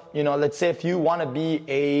yourself, let's say if you want to be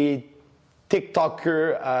a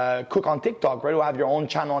TikToker, cook on TikTok, right? Or have your own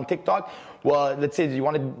channel on TikTok. Well, let's say you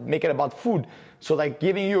want to make it about food. So like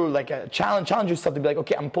giving you like a challenge yourself to be like,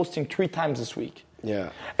 okay, I'm posting 3 times this week. Yeah.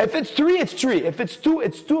 If it's 3, it's 3. If it's 2,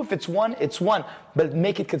 it's 2. If it's 1, it's 1. But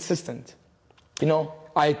make it consistent.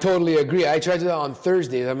 I totally agree. I tried to do that on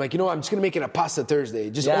Thursdays. I'm like, I'm just going to make it a pasta Thursday.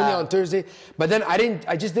 Just only on Thursday. But then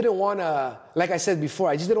I just didn't want to, like I said before,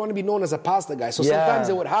 I just didn't want to be known as a pasta guy. So sometimes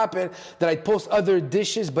it would happen that I'd post other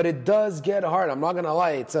dishes, but it does get hard. I'm not going to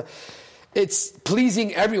lie. It's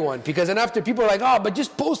pleasing everyone, because then after people are like, but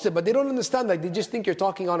just post it, but they don't understand. Like, they just think you're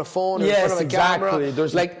talking on a phone or in front of a camera.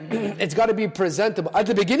 There's like, it's got to be presentable. At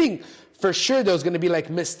the beginning, for sure, there's going to be like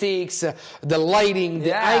mistakes, the lighting,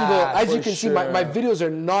 the angle. As you can see, my videos are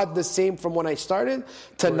not the same from when I started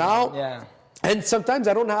to now. Yeah. And sometimes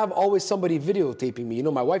I don't have always somebody videotaping me.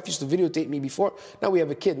 My wife used to videotape me before. Now we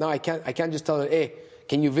have a kid. Now I can't just tell her, hey,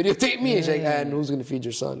 can you videotape me? She's like, and who's going to feed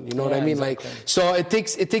your son? You know what I mean? Exactly. Like, so it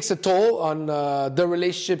takes a toll on the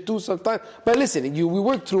relationship too sometimes. But listen, we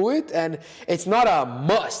work through it, and it's not a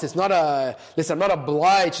must. It's not I'm not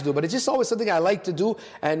obliged to do, but it's just always something I like to do.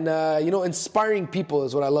 And, inspiring people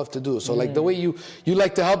is what I love to do. So like the way you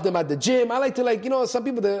like to help them at the gym, I like to some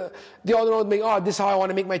people, they all know, this is how I want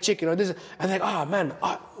to make my chicken. Or this, and like, man,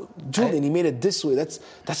 Julian, he made it this way. That's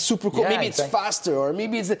super cool. Yeah, maybe it's faster, or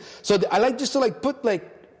maybe it's... So I like just to like put like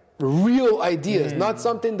real ideas, not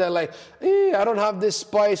something that like, I don't have this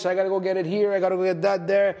spice, I gotta go get it here, I gotta go get that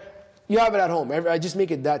there. You have it at home. I just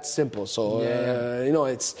make it that simple. So, you know,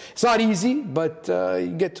 it's not easy, but you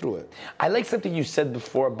get through it. I like something you said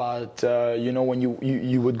before about, you know, when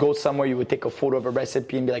you would go somewhere, you would take a photo of a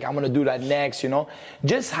recipe and be like, I'm going to do that next, you know.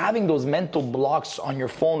 Just having those mental blocks on your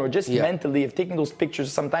phone or just mentally of taking those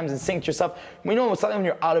pictures sometimes and saying to yourself, you know, sometimes when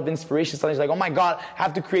you're out of inspiration, sometimes like, oh my God, I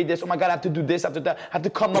have to create this. Oh my God, I have to do this, after that. I have to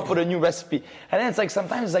come up with a new recipe. And then it's like,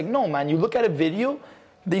 sometimes it's like, no, man, you look at a video,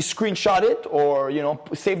 they screenshot it or, you know,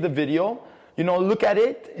 save the video, you know, look at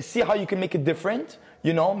it, see how you can make it different,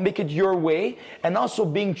 you know, make it your way, and also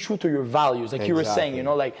being true to your values. Like you were saying, you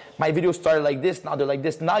know, like my video started like this, now they're like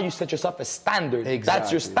this. Now you set yourself a standard.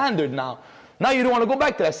 That's your standard now. Now you don't want to go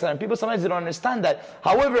back to that standard. People sometimes they don't understand that.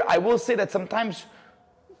 However, I will say that sometimes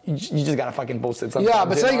you just gotta fucking post it. Yeah,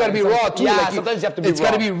 but sometimes you gotta be raw too. Yeah, like sometimes you have to be raw. It's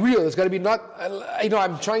gotta be real. It's gotta be not, you know,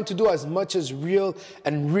 I'm trying to do as much as real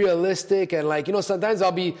and realistic. And like, you know, sometimes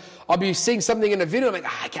I'll be saying something in a video, I'm like,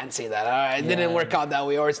 I can't say that. It didn't work out that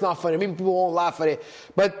way, or it's not funny. Maybe people won't laugh at it.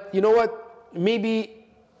 But you know what? Maybe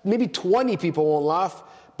 20 people won't laugh.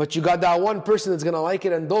 But you got that one person that's gonna like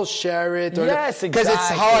it, and they'll share it. Yes, exactly. Because it's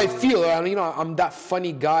how I feel. You know, I'm that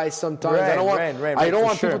funny guy sometimes. I don't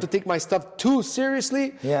want people to take my stuff too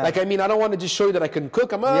seriously. Yeah. Like, I mean, I don't want to just show you that I can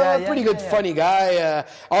cook. I'm a pretty good, funny guy.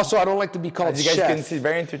 Also, I don't like to be called chef. As you guys can see,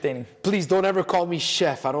 very entertaining. Please don't ever call me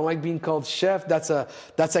chef. I don't like being called chef. That's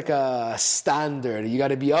like a standard. You got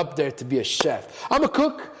to be up there to be a chef. I'm a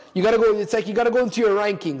cook. You gotta go. It's like you gotta go into your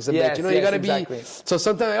rankings a bit. You know, you gotta be. So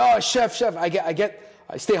sometimes, chef.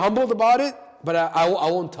 I stay humbled about it, but I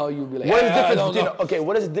won't tell you. Be like,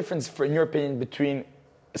 what is the difference, in your opinion, between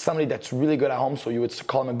somebody that's really good at home, so you would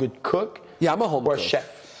call him a good cook? Yeah, I'm a home cook. Or a cook.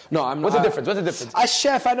 chef? No, I'm not. What's the difference? A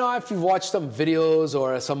chef, I know if you've watched some videos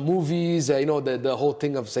or some movies, you know, the whole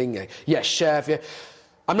thing of saying, chef. Yeah.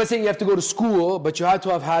 I'm not saying you have to go to school, but you have to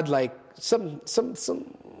have had like some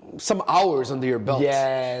hours under your belt.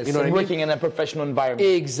 Yes, you know what I mean? Working in a professional environment.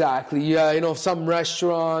 Exactly. Yeah, you know, some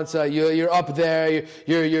restaurants, you're up there,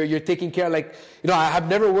 you're taking care. Like, you know,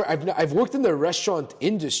 I've worked in the restaurant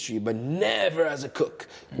industry, but never as a cook.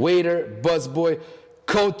 Waiter, busboy,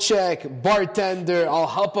 coat check, bartender. I'll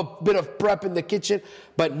help a bit of prep in the kitchen,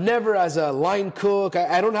 but never as a line cook.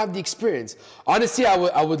 I don't have the experience. Honestly, I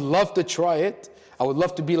would love to try it. I would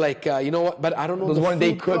love to be like, you know what, but I don't know. Those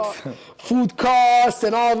one-day cooks. Food costs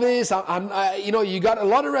and all this. You know, you got a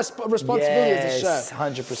lot of responsibility as a chef.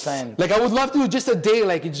 100%. Like, I would love to do just a day,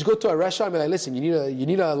 like, you just go to a restaurant and be like, listen, you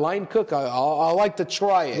need a line cook? I like to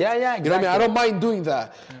try it. Yeah, exactly. You know what I mean? I don't mind doing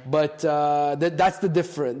that. But that's the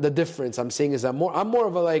difference I'm saying is I'm more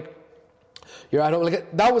of a, like,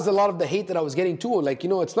 that was a lot of the hate that I was getting too. Like, you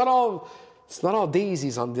know, it's not all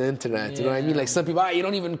daisies on the internet. You know what I mean? Like, some people, you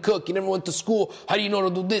don't even cook. You never went to school. How do you know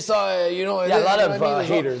to do this? You know. Yeah, a lot of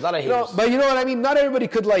haters. But you know what I mean? Not everybody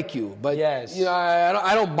could like you. But yes. You know,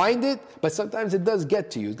 I don't mind it. But sometimes it does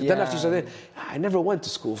get to you. Then after you say, I never went to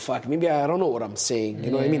school. Fuck, maybe I don't know what I'm saying.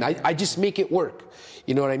 You know what I mean? I just make it work.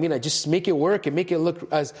 You know what I mean? I just make it work and make it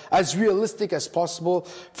look as realistic as possible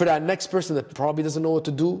for that next person that probably doesn't know what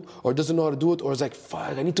to do or doesn't know how to do it or is like,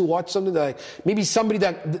 fuck, I need to watch something that maybe somebody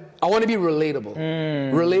that I want to be relatable.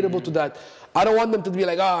 Relatable to that. I don't want them to be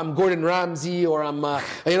like, I'm Gordon Ramsay or I'm a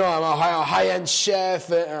high-end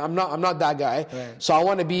chef. I'm not that guy. Right. So I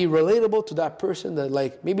want to be relatable to that person that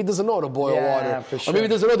like maybe doesn't know how to boil water. For sure. Or maybe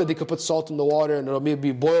doesn't know that they could put salt in the water and it'll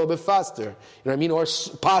maybe boil a bit faster. You know what I mean? Or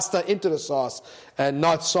pasta into the sauce and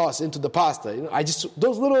not sauce into the pasta. You know,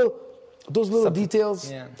 those little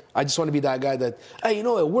details, I just want to be that guy that, hey, you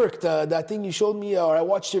know, it worked. That thing you showed me, or I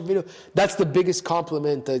watched your video. That's the biggest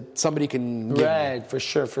compliment that somebody can give me. For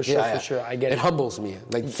sure. I get it. It humbles me.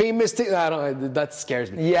 Like, famous thing, that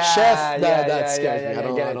scares me. Yeah, chef, that scares me.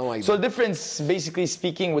 I don't like so that. the difference, basically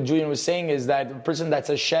speaking, what Julian was saying is that a person that's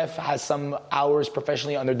a chef has some hours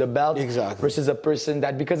professionally under the belt. Exactly. Versus a person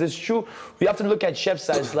that, because it's true, we often look at chefs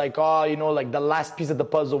as like, like the last piece of the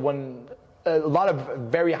puzzle when a lot of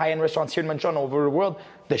very high-end restaurants here in Montreal and over the world,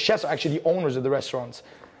 the chefs are actually the owners of the restaurants.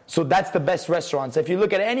 So that's the best restaurants. If you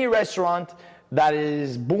look at any restaurant that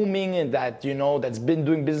is booming and that, you know, that's been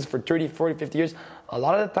doing business for 30, 40, 50 years, a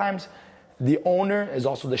lot of the times, the owner is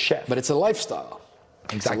also the chef. But it's a lifestyle.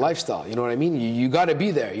 Exactly. It's a lifestyle, you know what I mean? You got to be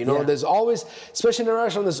there, you know? There's always, especially in a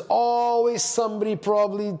restaurant, there's always somebody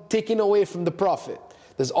probably taking away from the profit.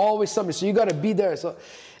 There's always somebody, so you got to be there. So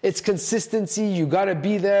it's consistency, you got to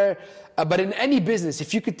be there. But in any business,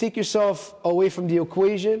 if you could take yourself away from the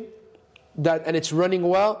equation and it's running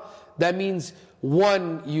well, that means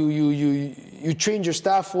one, you trained your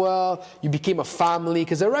staff well, you became a family.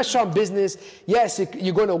 Because a restaurant business, yes,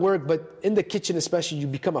 you're going to work, but in the kitchen especially, you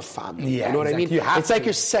become a family. Yeah, you know what I mean? It's like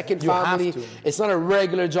your second family. It's not a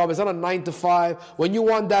regular job. It's not a 9 to 5. When you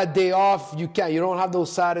want that day off, you can't. You don't have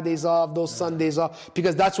those Saturdays off, those Sundays off,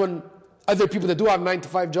 because that's when other people that do have 9 to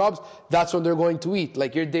 5 jobs, that's when they're going to eat.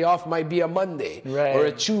 Like your day off might be a Monday or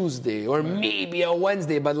a Tuesday or maybe a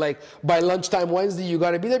Wednesday, but like by lunchtime Wednesday, you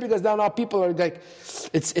got to be there because now people are like,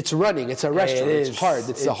 it's running. It's a restaurant. It's hard.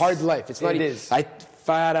 It's a hard life. It's not. If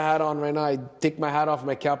I had a hat on right now, I'd take my hat off,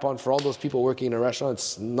 my cap on for all those people working in a restaurant.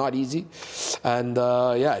 It's not easy. And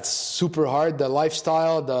it's super hard. The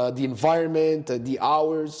lifestyle, the environment, the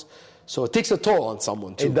hours. So it takes a toll on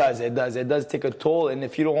someone too. It does take a toll. And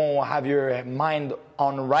if you don't have your mind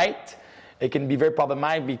on right, it can be very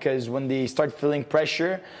problematic because when they start feeling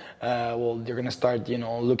pressure, they're going to start,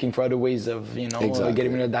 looking for other ways of,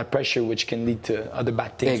 getting rid of that pressure, which can lead to other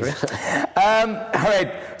bad things, right? All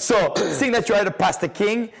right. So, seeing that you are the pasta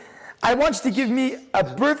king, I want you to give me a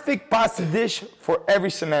perfect pasta dish for every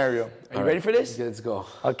scenario. Are you ready for this? Let's go.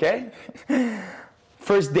 Okay.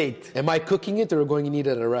 First date. Am I cooking it or going to eat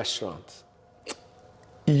it at a restaurant?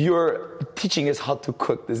 You're teaching us how to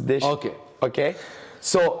cook this dish. Okay. Okay.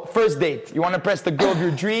 So, first date. You want to press the girl of your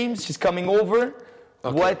dreams. She's coming over.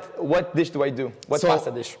 Okay. What dish do I do? What pasta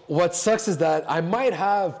dish? What sucks is that I might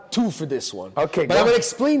have 2 for this one. Okay, but I'm going to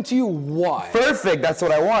explain to you why. Perfect. That's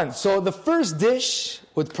what I want. So the first dish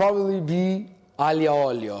would probably be aglio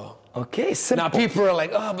olio. Okay, simple. Now people are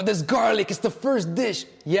like, but there's garlic. It's the first dish.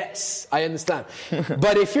 Yes, I understand.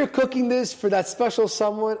 But if you're cooking this for that special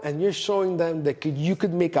someone and you're showing them that you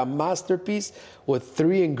could make a masterpiece with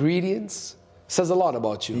 3 ingredients, says a lot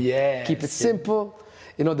about you. Yeah. Keep it simple.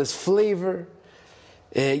 There's flavor.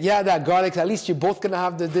 That garlic. At least you're both gonna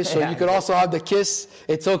have the dish, so you could also have the kiss.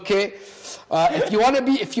 It's okay. If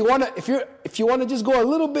you wanna just go a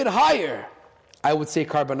little bit higher, I would say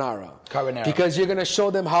carbonara. Because you're gonna show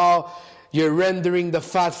them how you're rendering the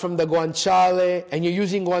fat from the guanciale, and you're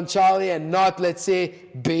using guanciale and not, let's say,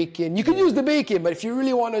 bacon. You can use the bacon, but if you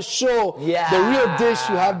really want to show the real dish,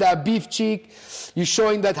 you have that beef cheek. You're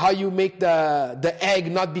showing that how you make the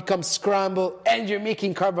egg not become scrambled, and you're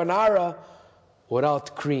making carbonara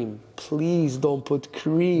without cream. Please don't put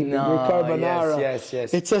cream in your carbonara. Yes.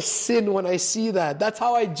 It's a sin when I see that. That's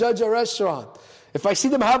how I judge a restaurant. If I see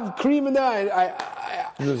them have cream in there,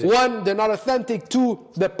 one, they're not authentic. 2,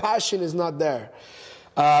 the passion is not there.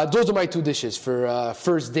 Those are my 2 dishes for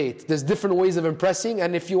first date. There's different ways of impressing,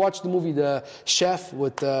 and if you watch the movie The Chef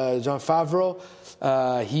with Jon Favreau,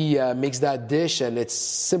 he makes that dish, and it's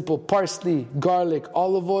simple: parsley, garlic,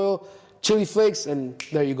 olive oil, chili flakes, and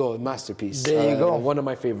there you go, masterpiece. There you go. One of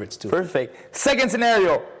my favorites too. Perfect. Second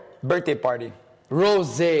scenario, birthday party.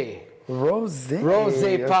 Rosé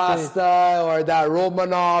pasta, or that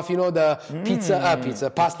Romanov, the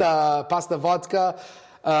pasta vodka.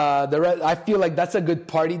 I feel like that's a good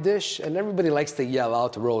party dish, and everybody likes to yell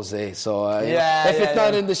out rosé. So if it's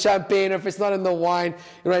not in the champagne, or if it's not in the wine, you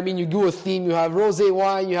know what I mean? You do a theme. You have rosé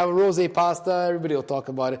wine, you have rosé pasta. Everybody will talk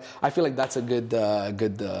about it. I feel like that's a good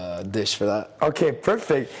dish for that. Okay,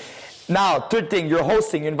 perfect. Now, third thing, you're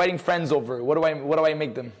hosting. You're inviting friends over. What do I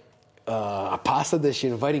make them? A pasta dish.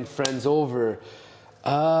 You're inviting friends over.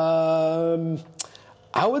 I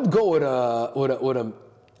would go with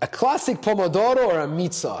a classic pomodoro or a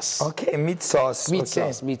meat sauce. Okay, meat sauce. Meat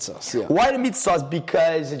sauce, yeah. Why the meat sauce?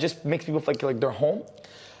 Because it just makes people feel like they're home?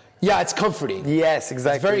 Yeah, it's comforting. Yes,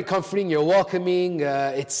 exactly. It's very comforting. You're welcoming.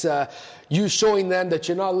 It's you showing them that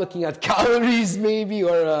you're not looking at calories maybe,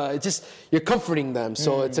 or you're comforting them.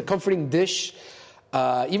 So it's a comforting dish.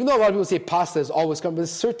 Even though a lot of people say pasta is always comforting,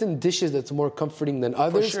 there's certain dishes that's more comforting than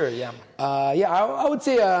others. For sure, yeah. I would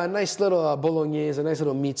say a nice little bolognese, a nice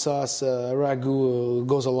little meat sauce, ragu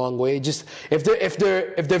goes a long way. Just if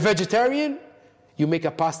they're vegetarian, you make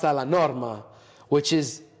a pasta alla norma, which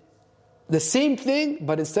is the same thing,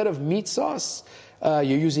 but instead of meat sauce, you're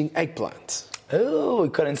using eggplant. Oh,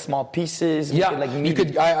 cut in small pieces. Yeah,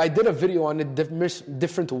 I did a video on it,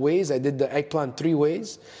 different ways. I did the eggplant 3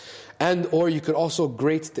 ways. Or you could also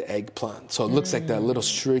grate the eggplant. So it looks like that little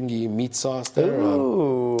stringy meat sauce there.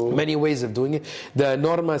 Many ways of doing it. The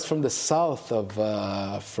norma is from the south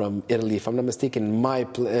from Italy, if I'm not mistaken,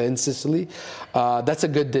 in Sicily. That's a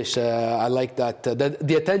good dish. I like that.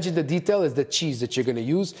 The attention to detail is the cheese that you're going to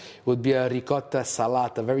use. It would be a ricotta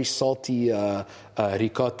salata, very salty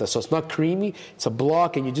ricotta. So it's not creamy. It's a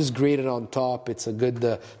block, and you just grate it on top. It's a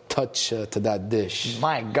good touch to that dish.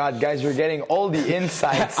 My God, guys, you're getting all the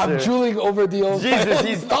insights. I'm drooling over the old. Jesus,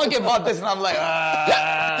 he's talking about this, and I'm like,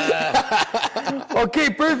 Okay,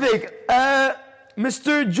 perfect.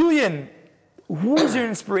 Mr. Julian, who is your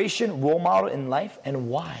inspiration, role model in life, and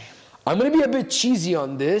why? I'm gonna be a bit cheesy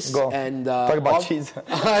on this. Go. And Talk about cheese.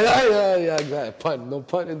 yeah, exactly. Pun, no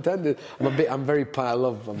pun intended. I'm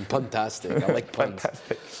puntastic. I like puns.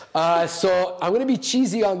 Fantastic. So I'm gonna be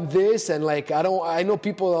cheesy on this, and like I know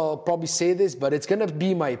people will probably say this, but it's gonna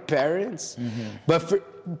be my parents. But for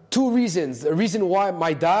two reasons. The reason why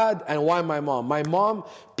my dad and why my mom. My mom,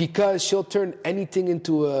 because she'll turn anything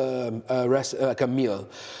into like a meal.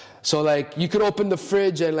 So like you could open the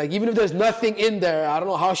fridge and like even if there's nothing in there, I don't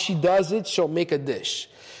know how she does it, she'll make a dish.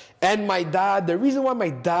 And my dad, the reason why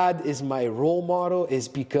my dad is my role model is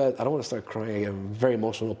because, I don't want to start crying, I'm very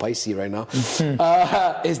emotional, Pisces right now,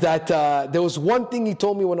 is that there was one thing he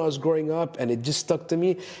told me when I was growing up and it just stuck to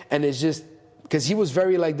me, and it's just, because he was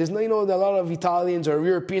very like, there's no, you know, a lot of Italians or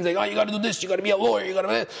Europeans like, oh, you got to do this, you got to be a lawyer, you got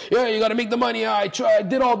to make the money, I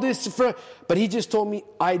did all this for, but he just told me,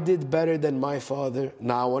 I did better than my father,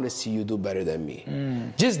 now I want to see you do better than me.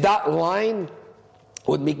 Just that line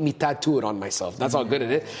would make me tattoo it on myself. That's how good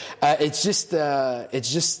it is. It's just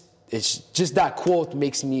that quote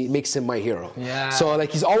makes him my hero. Yeah. So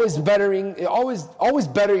like he's always bettering, always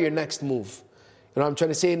better your next move. You know what I'm trying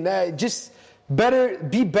to say? Just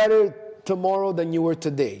be better tomorrow than you were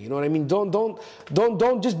today. You know what I mean? Don't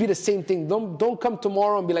just be the same thing. Don't come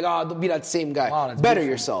tomorrow and be like, don't be that same guy. Wow, that's better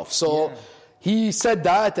beautiful. yourself. So. Yeah. He said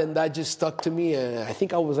that, and that just stuck to me. I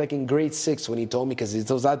think I was like in grade 6 when he told me, because it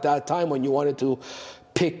was at that time when you wanted to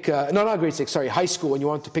pick, not grade 6, sorry, high school, when you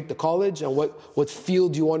wanted to pick the college and what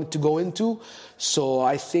field you wanted to go into. So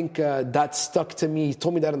I think that stuck to me. He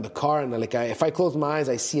told me that in the car, and like if I close my eyes,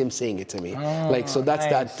 I see him saying it to me. So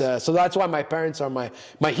that's nice. So that's why my parents are my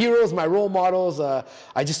heroes, my role models.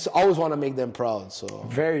 I just always want to make them proud. So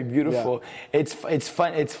very beautiful. Yeah. It's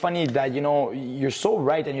funny that, you know, you're so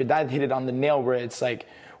right, and your dad hit it on the nail where it's like,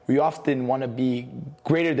 we often want to be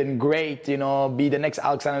greater than great, you know, be the next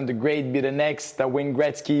Alexander the Great, be the next Wayne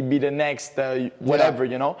Gretzky, be the next whatever,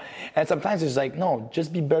 you know. And sometimes it's like, no,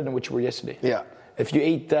 just be better than what you were yesterday. Yeah. If you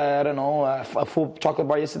ate, I don't know, a full chocolate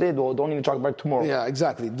bar yesterday, don't eat a chocolate bar tomorrow. Yeah,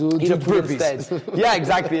 exactly. Eat a food instead. Yeah,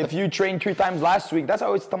 exactly. If you trained 3 times last week, that's how I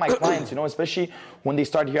always tell my clients, you know, especially when they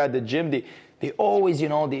start here at the gym, they always, you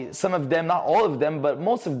know, some of them, not all of them, but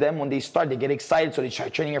most of them, when they start, they get excited, so they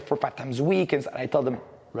start training here 4 or 5 times a week, and I tell them,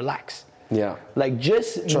 relax. Yeah. Like,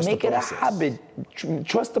 just trust make it a habit.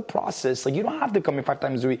 Trust the process. Like, you don't have to come in 5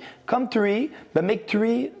 times a week. Come 3, but make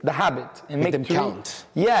 3 the habit. And make them 3, count.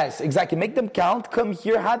 Yes, exactly. Make them count. Come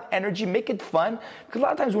here, have energy, make it fun. Because a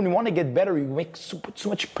lot of times when we want to get better, we put so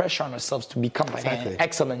much pressure on ourselves to become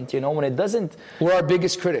excellent, you know, when it doesn't. We're our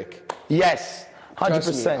biggest critic. Yes,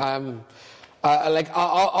 100%.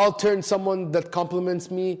 I'll turn someone that compliments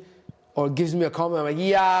me or gives me a compliment. I'm like,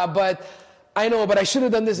 yeah, but I know, but I should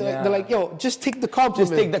have done this. Yeah. They're like, yo, just take the compliment.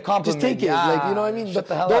 Just take the compliment. Just take it. Yeah. Like, you know what I mean?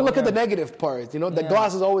 Don't look at the negative part. You know, the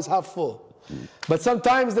glass is always half full. But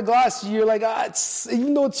sometimes the glass, you're like,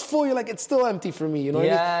 even though it's full, you're like, it's still empty for me. You know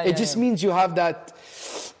what I mean? It just means you have that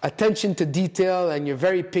attention to detail, and you're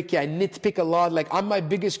very picky. I nitpick a lot. Like, I'm my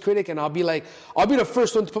biggest critic, and I'll be the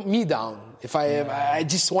first one to put me down. If I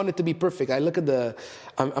just want it to be perfect. I look at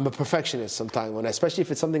I'm a perfectionist sometimes, especially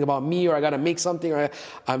if it's something about me, or I gotta make something, or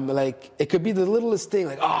I'm like, it could be the littlest thing,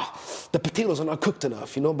 like, the potatoes are not cooked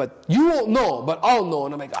enough, you know, but you won't know, but I'll know,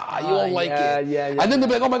 and I'm like, you won't like it. Yeah. And then they'll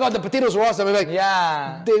be like, oh my God, the potatoes were awesome. I'm like,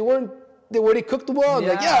 were they cooked well?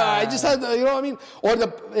 Yeah. Like, I just had, you know what I mean? Or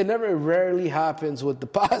it rarely happens with the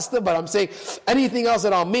pasta, but I'm saying anything else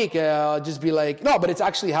that I'll make, I'll just be like, no, but it's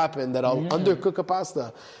actually happened that I'll undercook a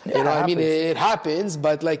pasta. Yeah, you know what I mean? It happens,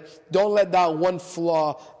 but like, don't let that one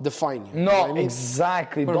flaw define you. No, you know what I mean?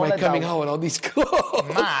 exactly. Or am I coming out with all these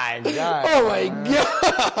clothes? My God. Oh my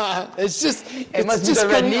God. It's just, it must be the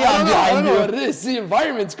red neon I behind don't know you. what it is. The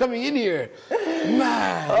environment's coming in here.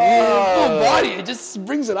 Man, full body, it just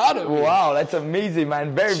brings it out of me. Wow, that's amazing,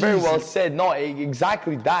 man. Very, very well said. No,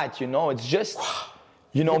 exactly that, you know. It's just,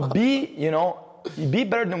 you know, be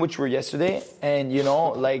better than what you were yesterday, and, you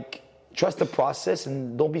know, like, trust the process,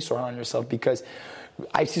 and don't be so hard on yourself, because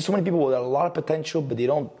I see so many people with a lot of potential, but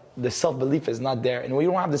the self-belief is not there. And when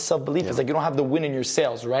you don't have the self-belief, it's like you don't have the wind in your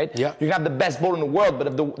sails, right? Yeah. You can have the best boat in the world, but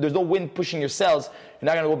if there's no wind pushing your sails, you're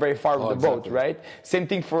not going to go very far with the boat, right? Same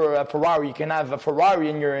thing for a Ferrari. You can have a Ferrari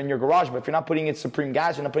in your garage, but if you're not putting in Supreme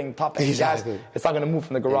gas, you're not putting top end gas, it's not going to move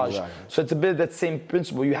from the garage. Exactly. So it's a bit of that same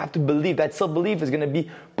principle. You have to believe. That self-belief is going to be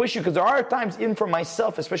push you, because there are times, even for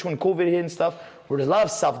myself, especially when COVID hit and stuff, where there's a lot of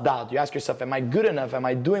self-doubt. You ask yourself, am I good enough? Am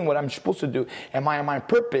I doing what I'm supposed to do? Am I on my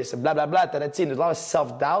purpose? Blah, blah, blah. That's it. There's a lot of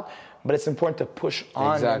self-doubt. but it's important to push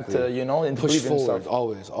on Exactly. and to, you know, and to Push believe in forward. yourself.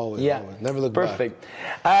 Always. Yeah. Always. Never look Perfect.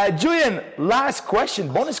 Julian, last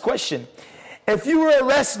question, bonus question. If you were a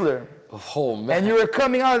wrestler back. Oh, man. and you were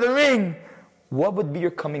coming out of the ring, what would be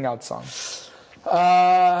your coming out song?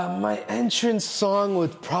 My entrance song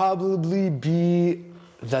would probably be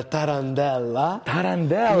the Tarandella.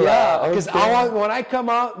 Tarandella. Yeah, because okay. I want, when I come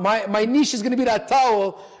out, my niche is gonna be that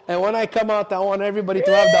towel, and when I come out, I want everybody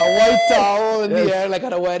to have that white towel in the air, like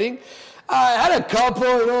at a wedding. I had a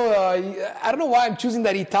couple, you know. I don't know why I'm choosing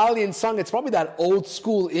that Italian song. It's probably that old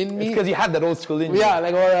school in me. Because you have that old school in you. Yeah,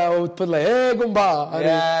 like, or I would put like, hey, Gumba.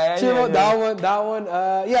 That one.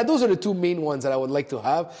 Yeah, those are the two main ones that I would like to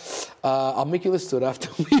have. I'll make you listen to it after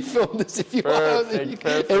we film this if you want.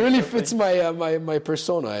 It really fits my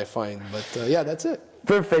persona, I find. But yeah, that's it.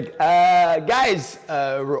 Perfect, guys.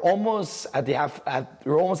 We're almost at the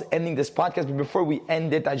we're almost ending this podcast. But before we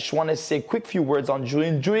end it, I just want to say a quick few words on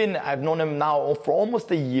Julian. Julian, I've known him now for almost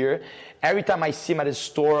a year. Every time I see him at his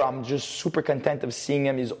store, I'm just super content of seeing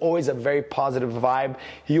him. He's always a very positive vibe.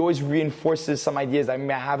 He always reinforces some ideas I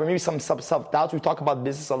may have, or maybe some self-doubts. We talk about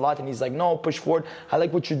business a lot, and he's like, no, push forward. I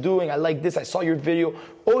like what you're doing. I like this. I saw your video.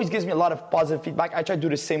 Always gives me a lot of positive feedback. I try to do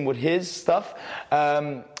the same with his stuff.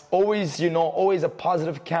 Always, you know, always a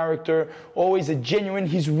positive character, always a genuine,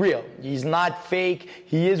 he's real. He's not fake.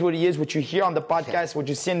 He is what he is. What you hear on the podcast, what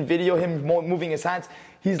you see in video, him moving his hands,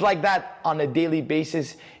 he's like that on a daily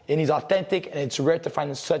basis. And he's authentic, and it's rare to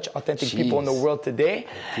find such authentic people in the world today.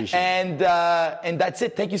 And that's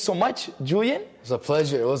it. Thank you so much, Julian. It was a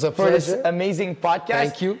pleasure. For this amazing podcast.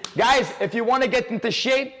 Thank you. Guys, if you want to get into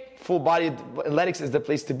shape, Full Body Athletics is the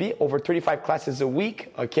place to be. Over 35 classes a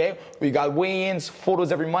week, okay? We got weigh-ins,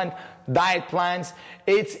 photos every month, diet plans.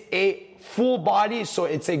 It's a full body, so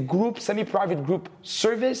it's a group, semi-private group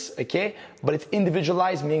service, okay? But it's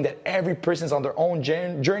individualized, meaning that every person's on their own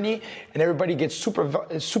journey, and everybody gets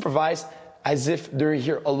supervised as if they're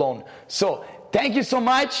here alone. So, thank you so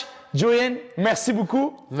much, Julian. Merci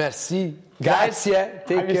beaucoup. Merci. Guys, Grazie.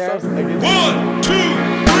 Take care. 1, 2,